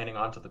Spider-Maning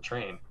onto the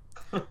train.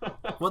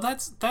 Well,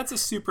 that's a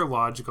super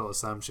logical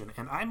assumption,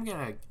 and I'm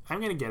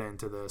gonna get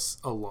into this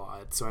a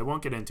lot, so I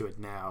won't get into it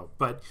now.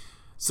 But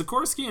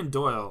Sikorsky and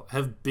Doyle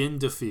have been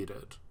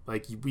defeated.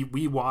 Like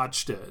we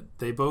watched it;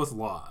 they both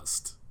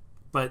lost,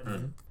 but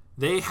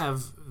they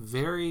have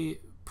very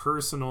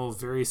personal,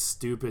 very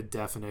stupid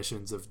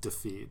definitions of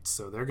defeat.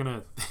 So they're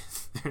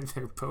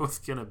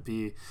both gonna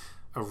be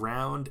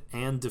around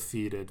and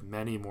defeated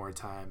many more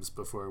times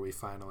before we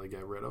finally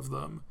get rid of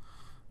them.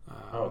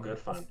 Oh, good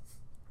fun.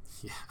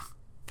 Yeah.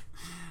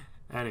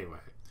 Anyway,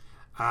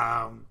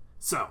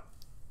 so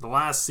the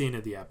last scene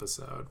of the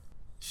episode,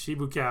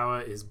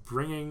 Shibukawa is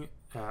bringing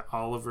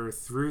Oliver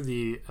through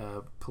the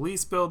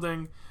police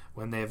building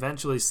when they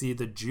eventually see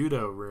the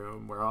judo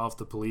room where all of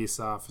the police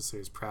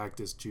officers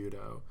practice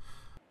judo.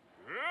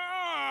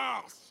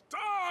 Ah,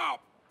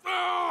 stop!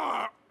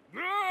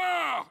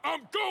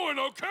 I'm going,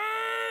 okay?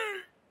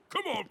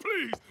 Come on,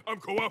 please. I'm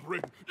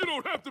cooperating. You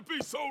don't have to be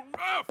so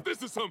rough.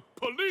 This is some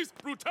police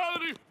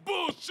brutality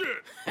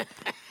bullshit.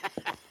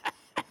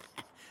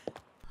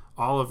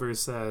 Oliver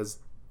says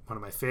one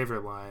of my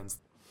favorite lines.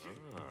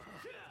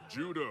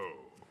 Judo.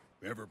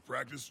 Ever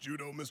practiced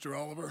judo, Mr.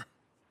 Oliver?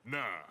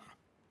 Nah,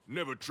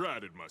 never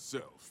tried it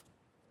myself.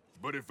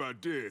 But if I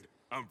did,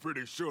 I'm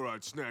pretty sure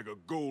I'd snag a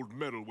gold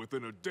medal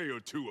within a day or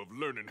two of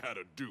learning how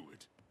to do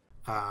it.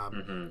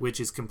 Which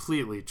is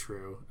completely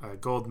true.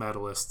 Gold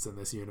medalists in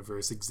this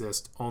universe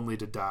exist only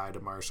to die to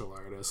martial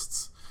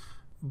artists.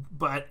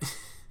 But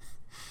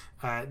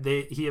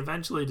he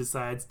eventually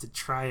decides to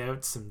try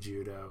out some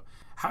judo.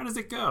 How does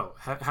it go?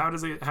 How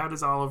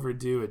does Oliver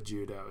do at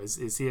judo?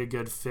 Is he a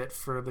good fit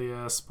for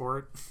the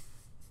sport?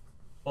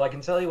 Well, I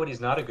can tell you what he's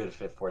not a good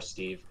fit for,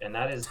 Steve, and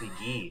that is the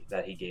gi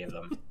that he gave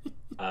them.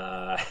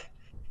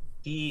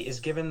 He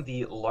is given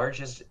the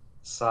largest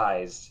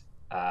sized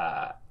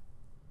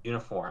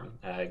uniform,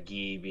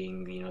 gi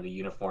being the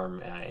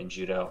uniform in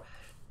judo,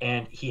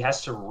 and he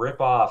has to rip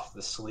off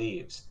the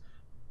sleeves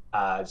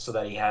so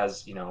that he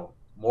has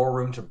more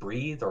room to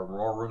breathe or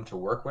more room to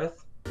work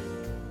with.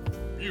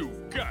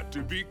 You've got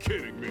to be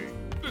kidding me.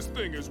 This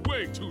thing is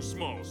way too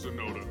small,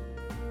 Sonoda.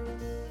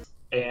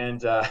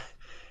 And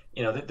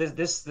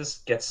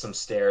this gets some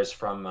stares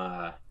from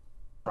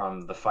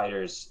the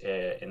fighters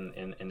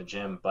in the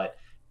gym, but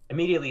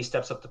immediately he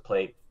steps up to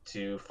plate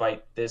to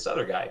fight this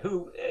other guy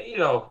who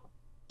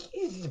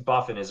he's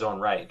buff in his own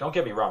right. Don't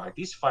get me wrong; like,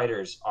 these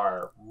fighters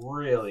are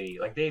really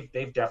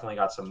they've definitely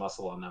got some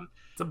muscle on them.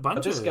 It's a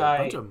bunch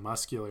of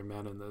muscular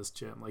men in this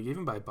gym. Like,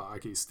 even by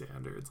Baki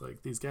standards,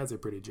 like, these guys are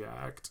pretty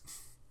jacked.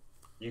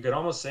 You could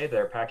almost say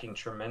they're packing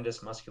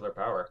tremendous muscular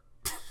power.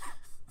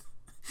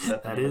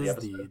 That is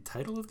the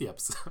title of the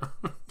episode.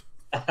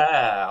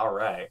 All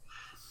right.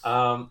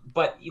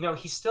 But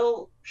he's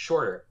still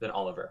shorter than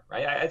Oliver,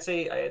 right? I'd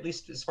say, at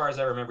least as far as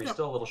I remember, he's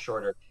still a little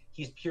shorter.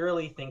 He's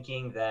purely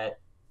thinking that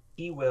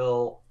he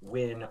will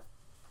win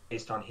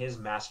based on his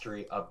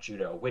mastery of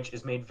judo, which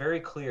is made very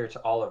clear to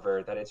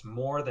Oliver that it's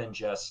more than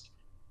just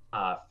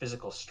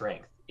physical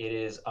strength. It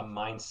is a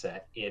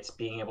mindset. It's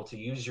being able to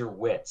use your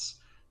wits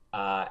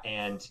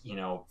and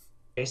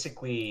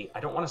basically, I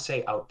don't want to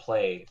say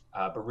outplay,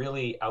 but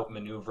really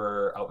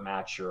outmaneuver,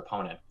 outmatch your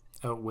opponent.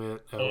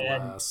 Outwit,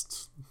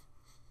 outlast.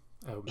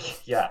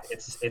 Yeah,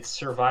 it's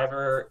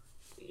Survivor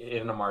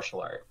in a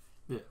martial art.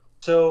 Yeah.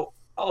 So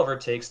Oliver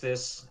takes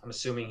this. I'm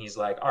assuming he's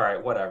like, all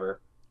right,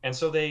 whatever. And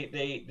so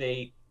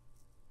they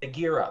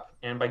gear up,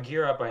 and by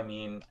gear up I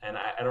mean, and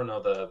I don't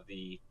know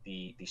the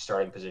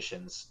starting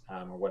positions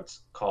or what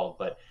it's called,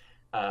 but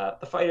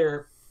the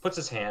fighter puts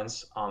his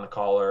hands on the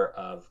collar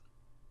of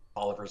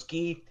Oliver's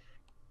gi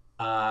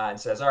and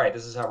says, all right,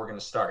 this is how we're going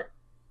to start.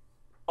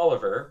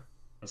 Oliver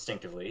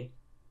instinctively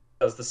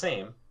does the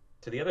same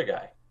to the other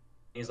guy.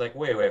 He's like,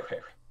 wait,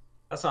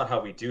 that's not how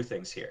we do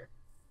things here.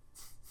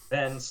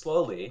 Then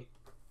slowly,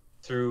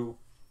 through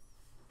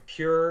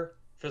pure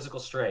physical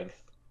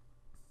strength,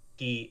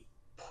 he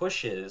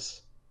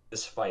pushes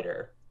this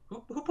fighter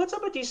who puts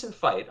up a decent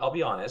fight. I'll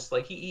be honest.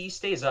 Like, he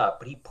stays up,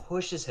 but he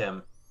pushes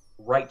him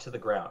right to the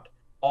ground,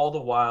 all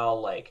the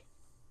while like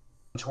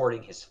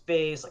contorting his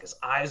face, like his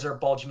eyes are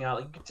bulging out.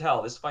 Like, you can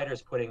tell this fighter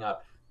is putting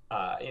up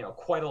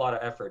quite a lot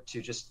of effort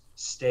to just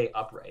stay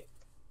upright.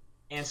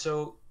 And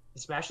so he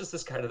smashes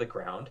this guy to the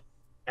ground.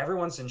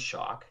 Everyone's in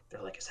shock.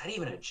 They're like, is that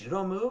even a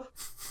judo move?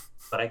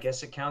 But I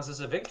guess it counts as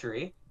a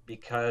victory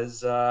because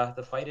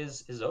the fight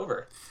is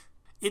over.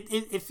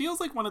 It feels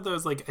like one of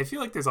those, like, I feel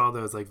like there's all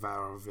those, like,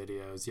 viral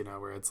videos,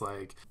 where it's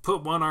like,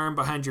 put one arm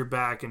behind your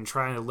back and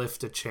try to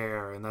lift a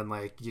chair, and then,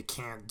 like, you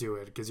can't do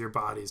it because your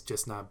body's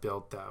just not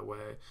built that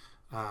way.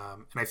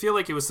 And I feel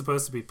like it was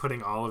supposed to be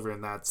putting Oliver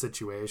in that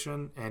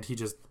situation, and he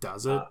just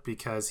does it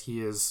because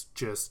he is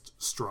just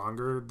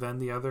stronger than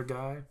the other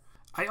guy.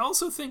 I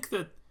also think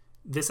that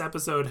this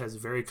episode has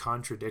very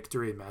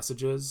contradictory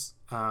messages,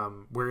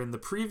 where in the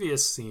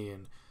previous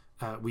scene,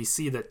 we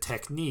see that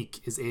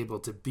technique is able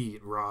to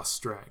beat raw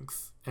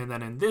strength. And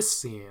then in this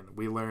scene,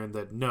 we learn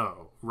that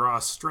no, raw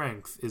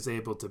strength is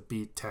able to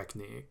beat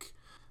technique.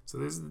 So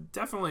there's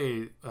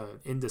definitely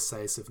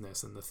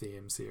indecisiveness in the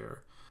themes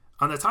here.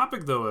 On the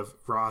topic, though, of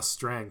raw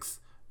strength,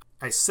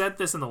 I said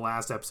this in the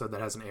last episode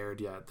that hasn't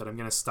aired yet, that I'm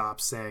going to stop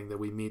saying that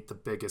we meet the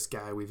biggest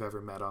guy we've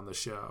ever met on the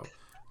show.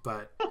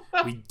 But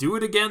we do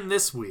it again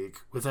this week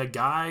with a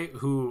guy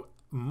who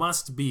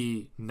must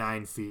be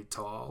 9 feet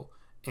tall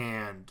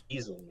and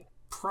Easily.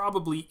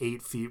 probably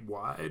 8 feet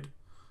wide.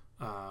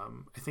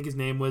 I think his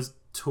name was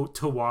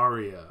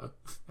Tawaria.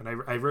 And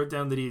I wrote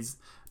down that he's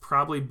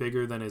probably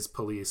bigger than his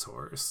police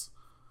horse.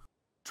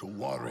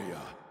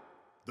 Tawaria,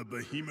 the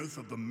behemoth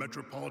of the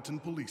Metropolitan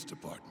Police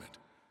Department.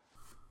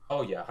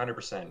 Oh yeah,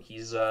 100%.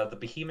 He's the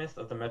behemoth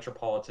of the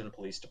Metropolitan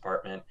Police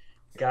Department.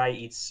 The guy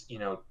eats,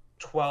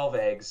 12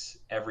 eggs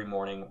every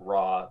morning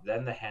raw,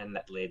 then the hen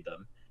that laid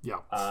them.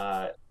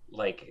 Yeah.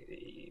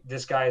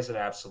 This guy is an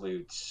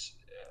absolute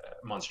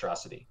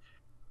monstrosity.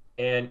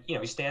 And,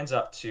 he stands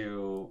up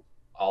to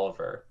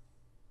Oliver,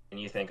 and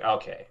you think,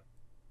 okay,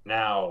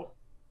 now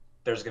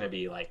there's going to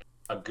be like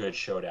a good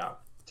showdown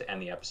to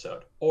end the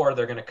episode. Or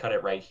they're going to cut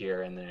it right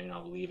here and then,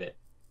 leave it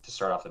to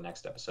start off the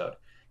next episode.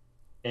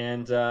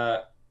 And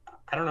I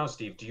don't know,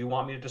 Steve, do you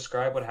want me to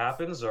describe what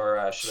happens,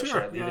 or should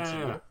I leave it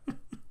to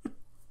you?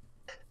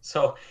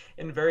 So,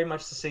 in very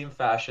much the same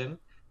fashion,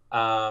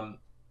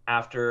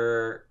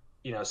 after,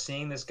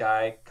 seeing this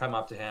guy come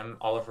up to him,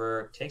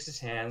 Oliver takes his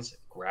hands,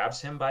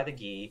 grabs him by the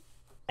gi,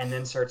 and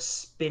then starts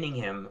spinning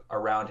him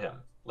around him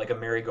like a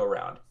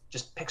merry-go-round.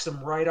 Just picks him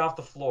right off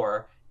the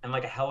floor, and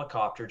like a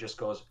helicopter just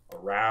goes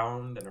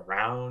around and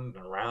around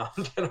and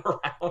around and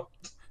around.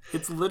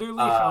 It's literally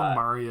how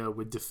Mario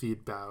would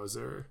defeat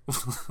Bowser.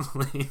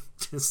 Like,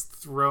 just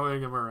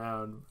throwing him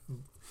around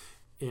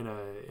in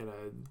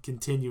a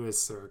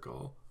continuous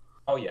circle.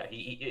 Oh yeah,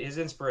 his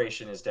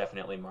inspiration is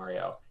definitely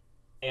Mario.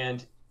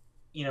 And,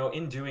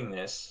 in doing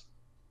this,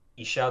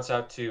 he shouts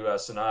out to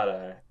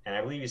Sonata, and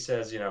I believe he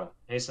says,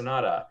 hey,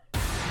 Sonata.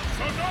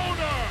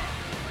 Sonata!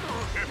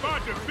 If I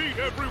defeat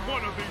every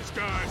one of these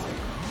guys,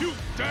 you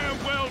damn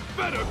well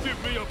better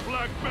give me a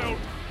black belt.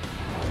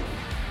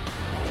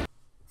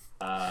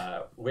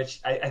 Which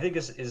I think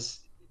is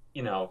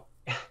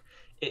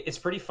it's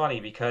pretty funny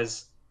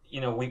because,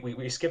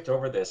 we skipped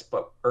over this,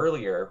 but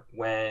earlier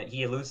when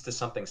he alludes to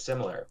something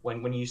similar,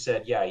 when you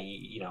said, yeah,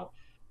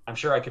 I'm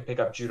sure I could pick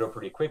up judo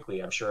pretty quickly.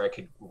 I'm sure I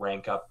could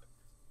rank up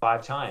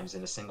 5 times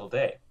in a single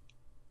day.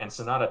 And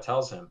Sonata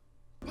tells him,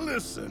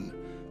 Listen,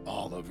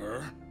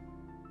 Oliver.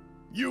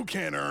 You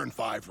can't earn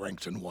 5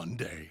 ranks in one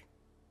day.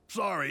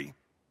 Sorry,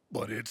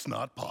 but it's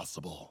not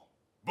possible.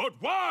 But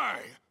why?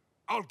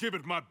 I'll give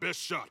it my best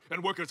shot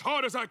and work as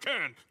hard as I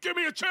can. Give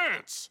me a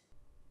chance.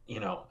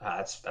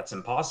 That's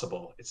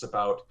impossible. It's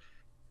about,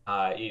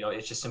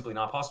 it's just simply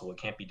not possible. It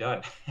can't be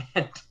done.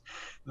 And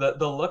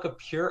the look of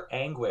pure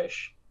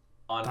anguish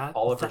on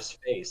Oliver's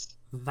face.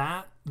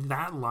 That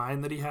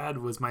line that he had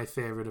was my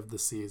favorite of the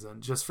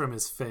season, just from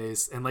his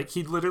face. And like,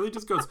 he literally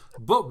just goes,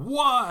 but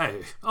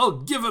why? I'll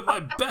give it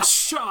my best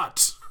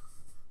shot.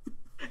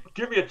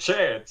 Give me a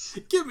chance.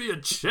 Give me a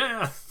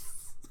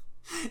chance.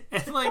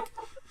 And like,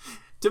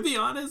 to be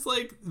honest,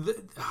 like,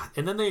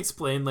 and then they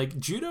explain, like,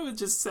 judo, it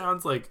just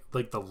sounds like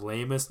the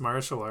lamest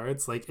martial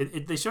arts. Like,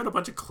 they showed a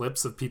bunch of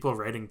clips of people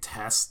writing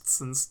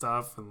tests and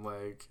stuff, and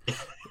like,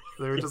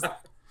 they were just,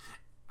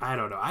 I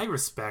don't know. I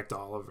respect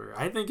Oliver.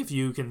 I think if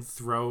you can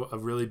throw a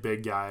really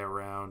big guy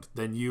around,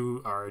 then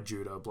you are a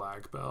judo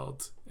black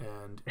belt,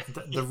 and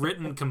the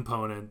written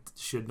component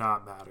should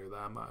not matter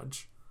that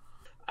much.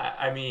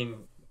 I mean,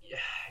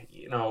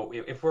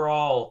 if we're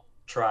all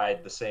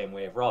tried the same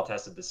way, if we're all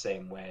tested the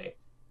same way,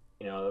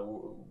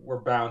 we're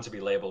bound to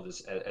be labeled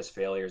as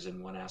failures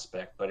in one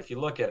aspect. But if you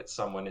look at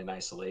someone in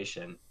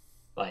isolation,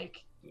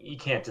 like, you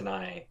can't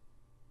deny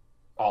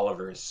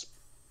Oliver's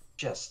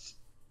just,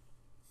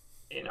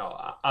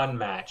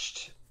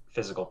 unmatched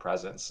physical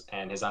presence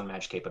and his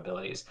unmatched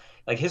capabilities.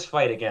 Like, his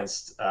fight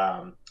against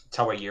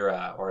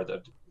Tawaira, or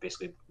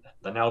basically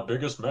the now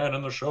biggest man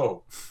in the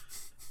show,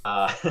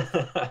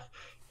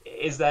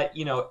 is that,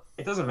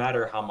 it doesn't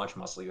matter how much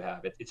muscle you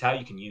have. It's how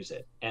you can use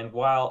it. And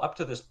while up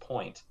to this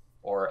point,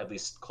 or at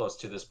least close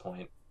to this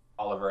point,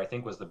 Oliver, I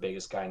think, was the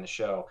biggest guy in the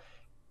show,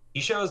 he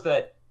shows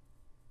that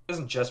he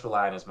doesn't just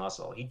rely on his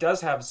muscle. He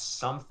does have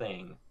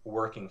something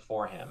working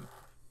for him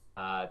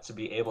to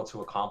be able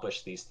to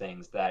accomplish these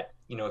things that,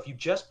 if you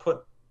just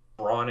put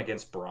brawn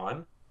against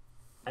brawn,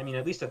 I mean,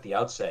 at least at the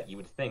outset, you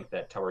would think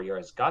that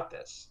Tawaira's got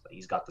this.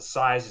 He's got the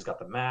size, he's got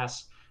the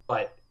mass,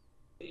 but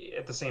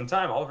at the same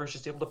time, Oliver's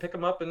just able to pick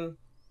him up and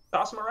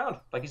toss him around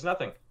like he's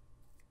nothing.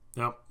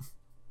 Yep.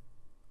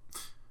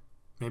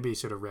 Maybe he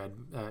should have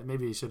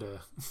maybe he should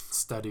have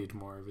studied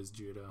more of his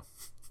judo.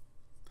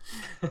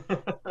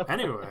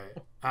 Anyway,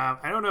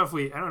 I don't know if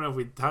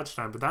we touched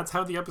on, but that's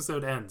how the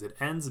episode ends. It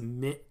ends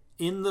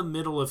in the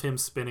middle of him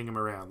spinning him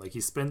around. Like,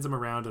 he spins him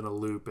around in a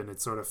loop, and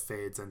it sort of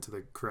fades into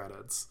the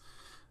credits.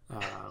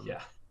 Yeah.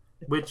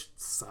 which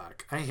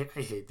suck. I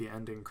hate the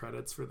ending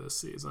credits for this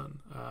season.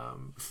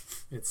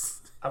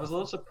 It's I was a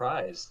little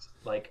surprised.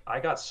 Like, I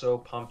got so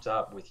pumped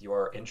up with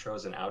your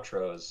intros and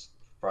outros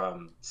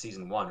from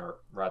season 1, or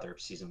rather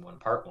season 1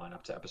 part 1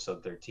 up to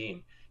episode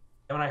 13.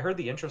 And when I heard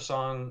the intro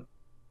song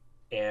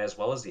as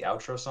well as the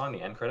outro song,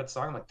 the end credits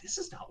song, I'm like, this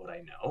is not what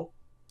I know.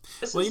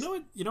 Well,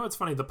 you know what's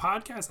funny? The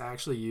podcast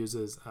actually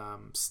uses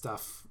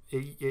stuff.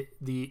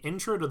 The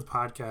intro to the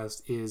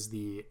podcast is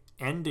the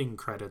ending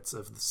credits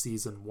of the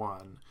season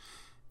 1,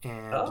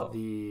 and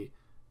the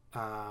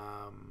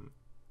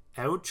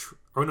outro.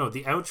 Or no,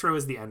 the outro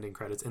is the ending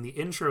credits, and the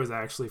intro is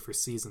actually for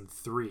season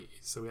 3.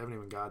 So we haven't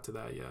even got to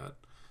that yet.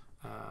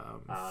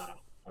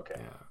 Okay.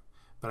 Yeah,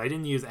 but I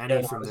didn't use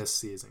any from this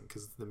season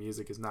because the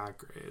music is not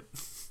great.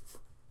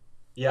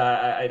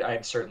 Yeah,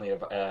 I'd certainly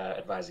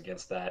advise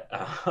against that.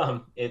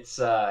 It's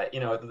the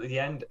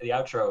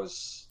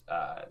outro's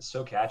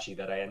so catchy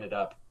that I ended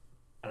up,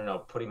 I don't know,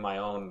 putting my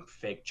own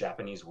fake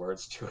Japanese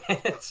words to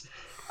it.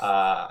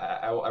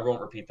 I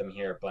won't repeat them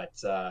here, but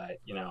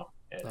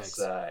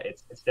it's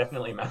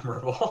definitely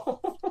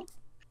memorable.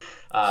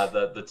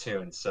 The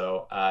tune.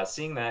 So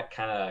seeing that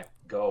kind of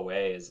go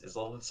away is a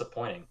little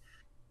disappointing.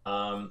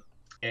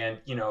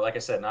 And, like I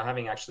said, not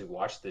having actually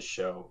watched this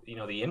show,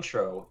 the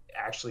intro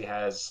actually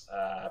has,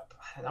 I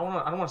don't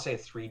want to say a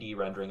 3D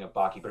rendering of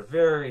Baki, but a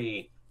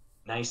very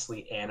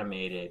nicely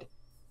animated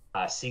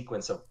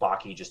sequence of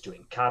Baki just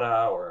doing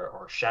kata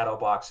or shadow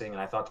boxing.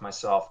 And I thought to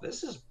myself,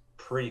 this is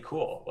pretty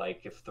cool.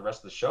 Like, if the rest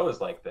of the show is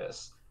like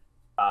this,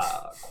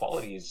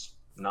 quality is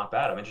not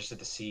bad. I'm interested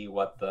to see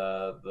what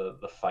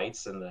the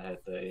fights and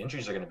the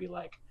injuries are going to be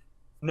like.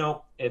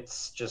 No,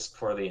 it's just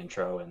for the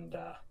intro, and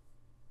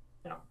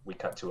we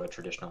cut to a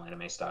traditional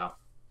anime style.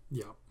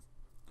 Yep.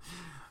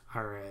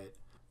 All right.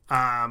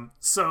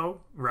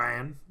 So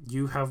Ryan,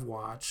 you have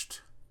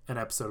watched an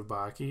episode of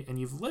Baki, and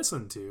you've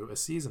listened to a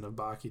season of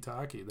Baki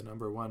Taki, the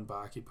 #1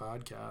 Baki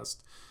podcast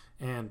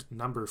and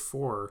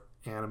 #4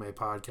 anime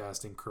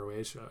podcast in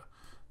Croatia.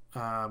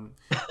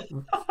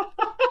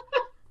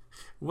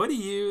 What do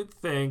you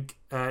think,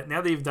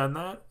 now that you've done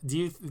that, do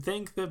you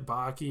think that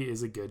Baki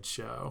is a good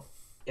show?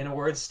 In a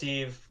word,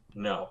 Steve,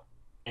 no.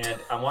 And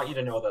I want you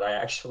to know that I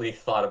actually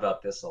thought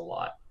about this a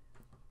lot.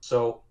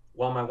 So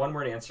while my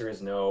one-word answer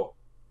is no,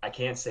 I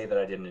can't say that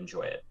I didn't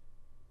enjoy it.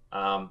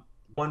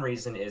 One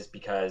reason is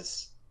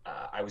because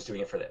I was doing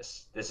it for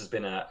this. This has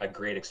been a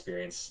great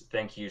experience.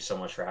 Thank you so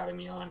much for having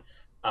me on.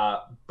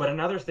 But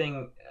another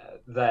thing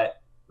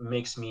that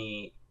makes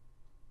me,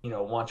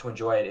 want to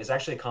enjoy it is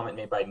actually a comment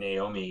made by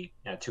Naomi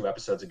 2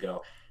 episodes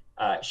ago.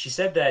 She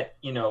said that,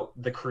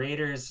 the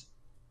creators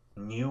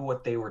knew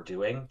what they were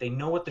doing. They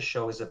know what the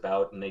show is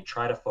about, and they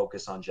try to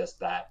focus on just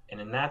that. And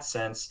in that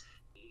sense,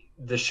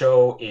 the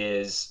show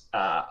is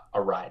a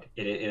ride.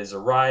 It is a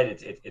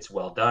ride. It's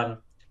well done.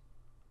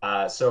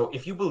 So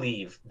if you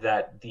believe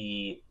that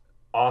the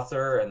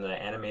author and the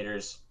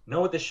animators know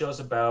what the show's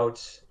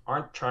about,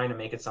 aren't trying to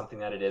make it something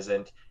that it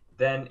isn't,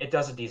 then it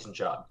does a decent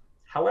job.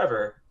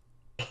 However,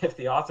 if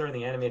the author and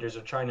the animators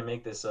are trying to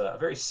make this a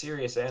very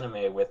serious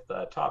anime with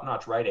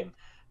top-notch writing,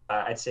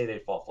 I'd say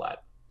they'd fall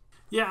flat.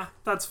 Yeah,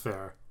 that's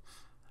fair.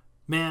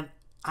 Man,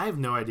 I have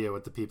no idea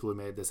what the people who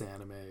made this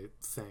anime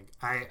think.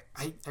 I've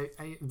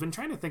been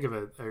trying to think of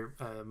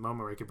a moment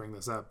where I could bring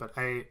this up, but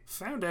I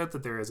found out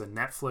that there is a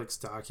Netflix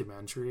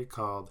documentary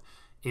called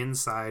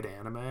Inside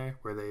Anime,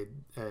 where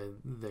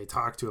they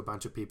talk to a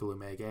bunch of people who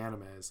make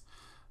animes.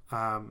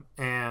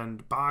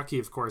 And Baki,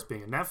 of course,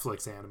 being a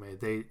Netflix anime,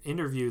 they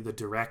interview the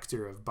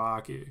director of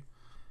Baki.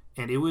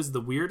 And it was the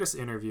weirdest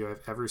interview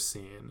I've ever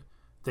seen.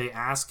 They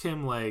ask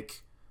him,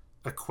 like,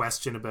 a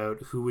question about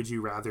who would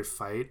you rather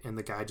fight, and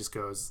the guy just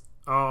goes,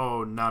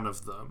 oh, none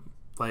of them,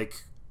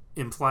 like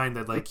implying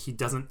that, like, he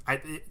doesn't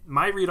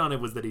my read on it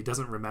was that he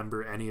doesn't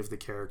remember any of the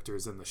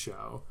characters in the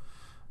show.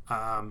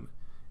 And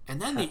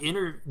then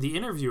the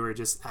interviewer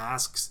just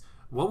asks,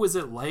 what was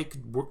it like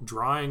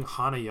drawing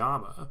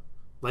Hanayama,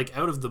 like,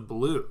 out of the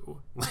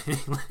blue?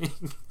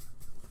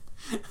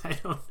 I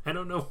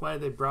don't know why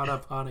they brought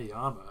up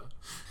Hanayama.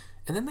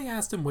 And then they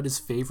asked him what his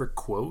favorite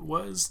quote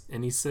was,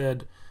 and he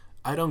said,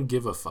 I don't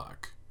give a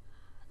fuck.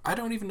 I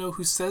don't even know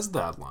who says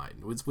that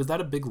line. Was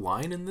that a big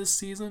line in this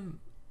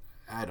season?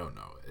 I don't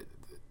know.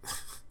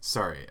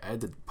 Sorry, I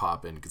had to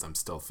pop in because I'm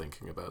still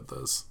thinking about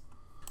this.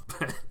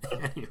 But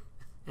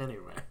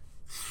anyway,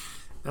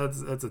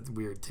 that's a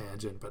weird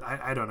tangent, but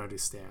I don't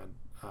understand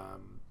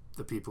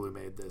the people who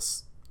made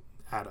this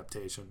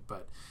adaptation.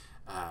 But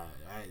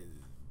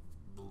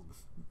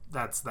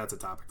that's a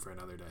topic for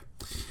another day.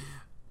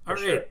 All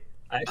right. Sure.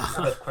 I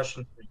actually have a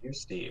question for you,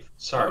 Steve.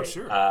 Sorry. Oh,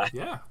 sure.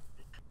 Yeah.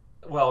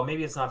 Well,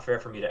 maybe it's not fair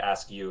for me to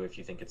ask you if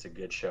you think it's a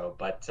good show,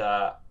 but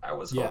I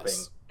was hoping,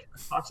 can I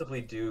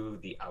possibly do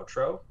the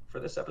outro for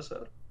this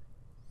episode?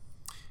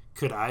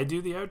 Could I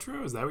do the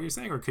outro? Is that what you're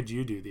saying? Or could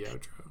you do the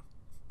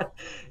outro?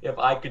 If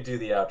I could do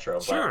the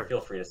outro, sure. But feel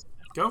free to say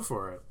no. Go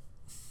for it.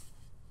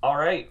 All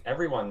right,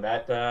 everyone,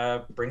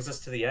 that brings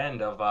us to the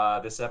end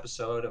of this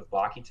episode of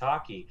Baki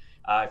Taki.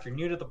 If you're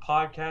new to the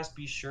podcast,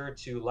 be sure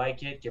to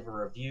like it, give a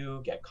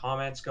review, get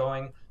comments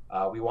going.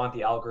 We want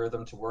the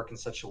algorithm to work in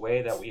such a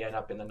way that we end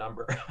up in the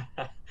number,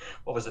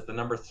 what was it, the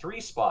number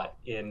 3 spot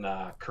in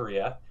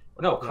Korea.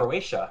 No,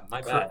 Croatia,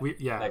 my bad,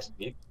 next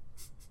week.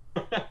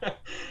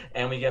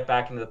 And we get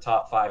back into the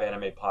top 5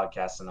 anime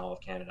podcasts in all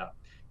of Canada.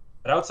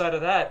 But outside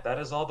of that, that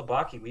is all the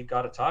Baki we've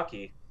got to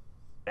talkie.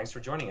 Thanks for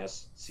joining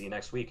us. See you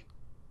next week.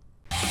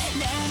 生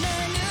ぬる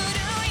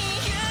い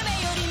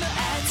夢よりも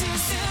熱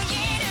すぎ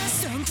る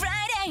Song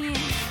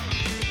Friday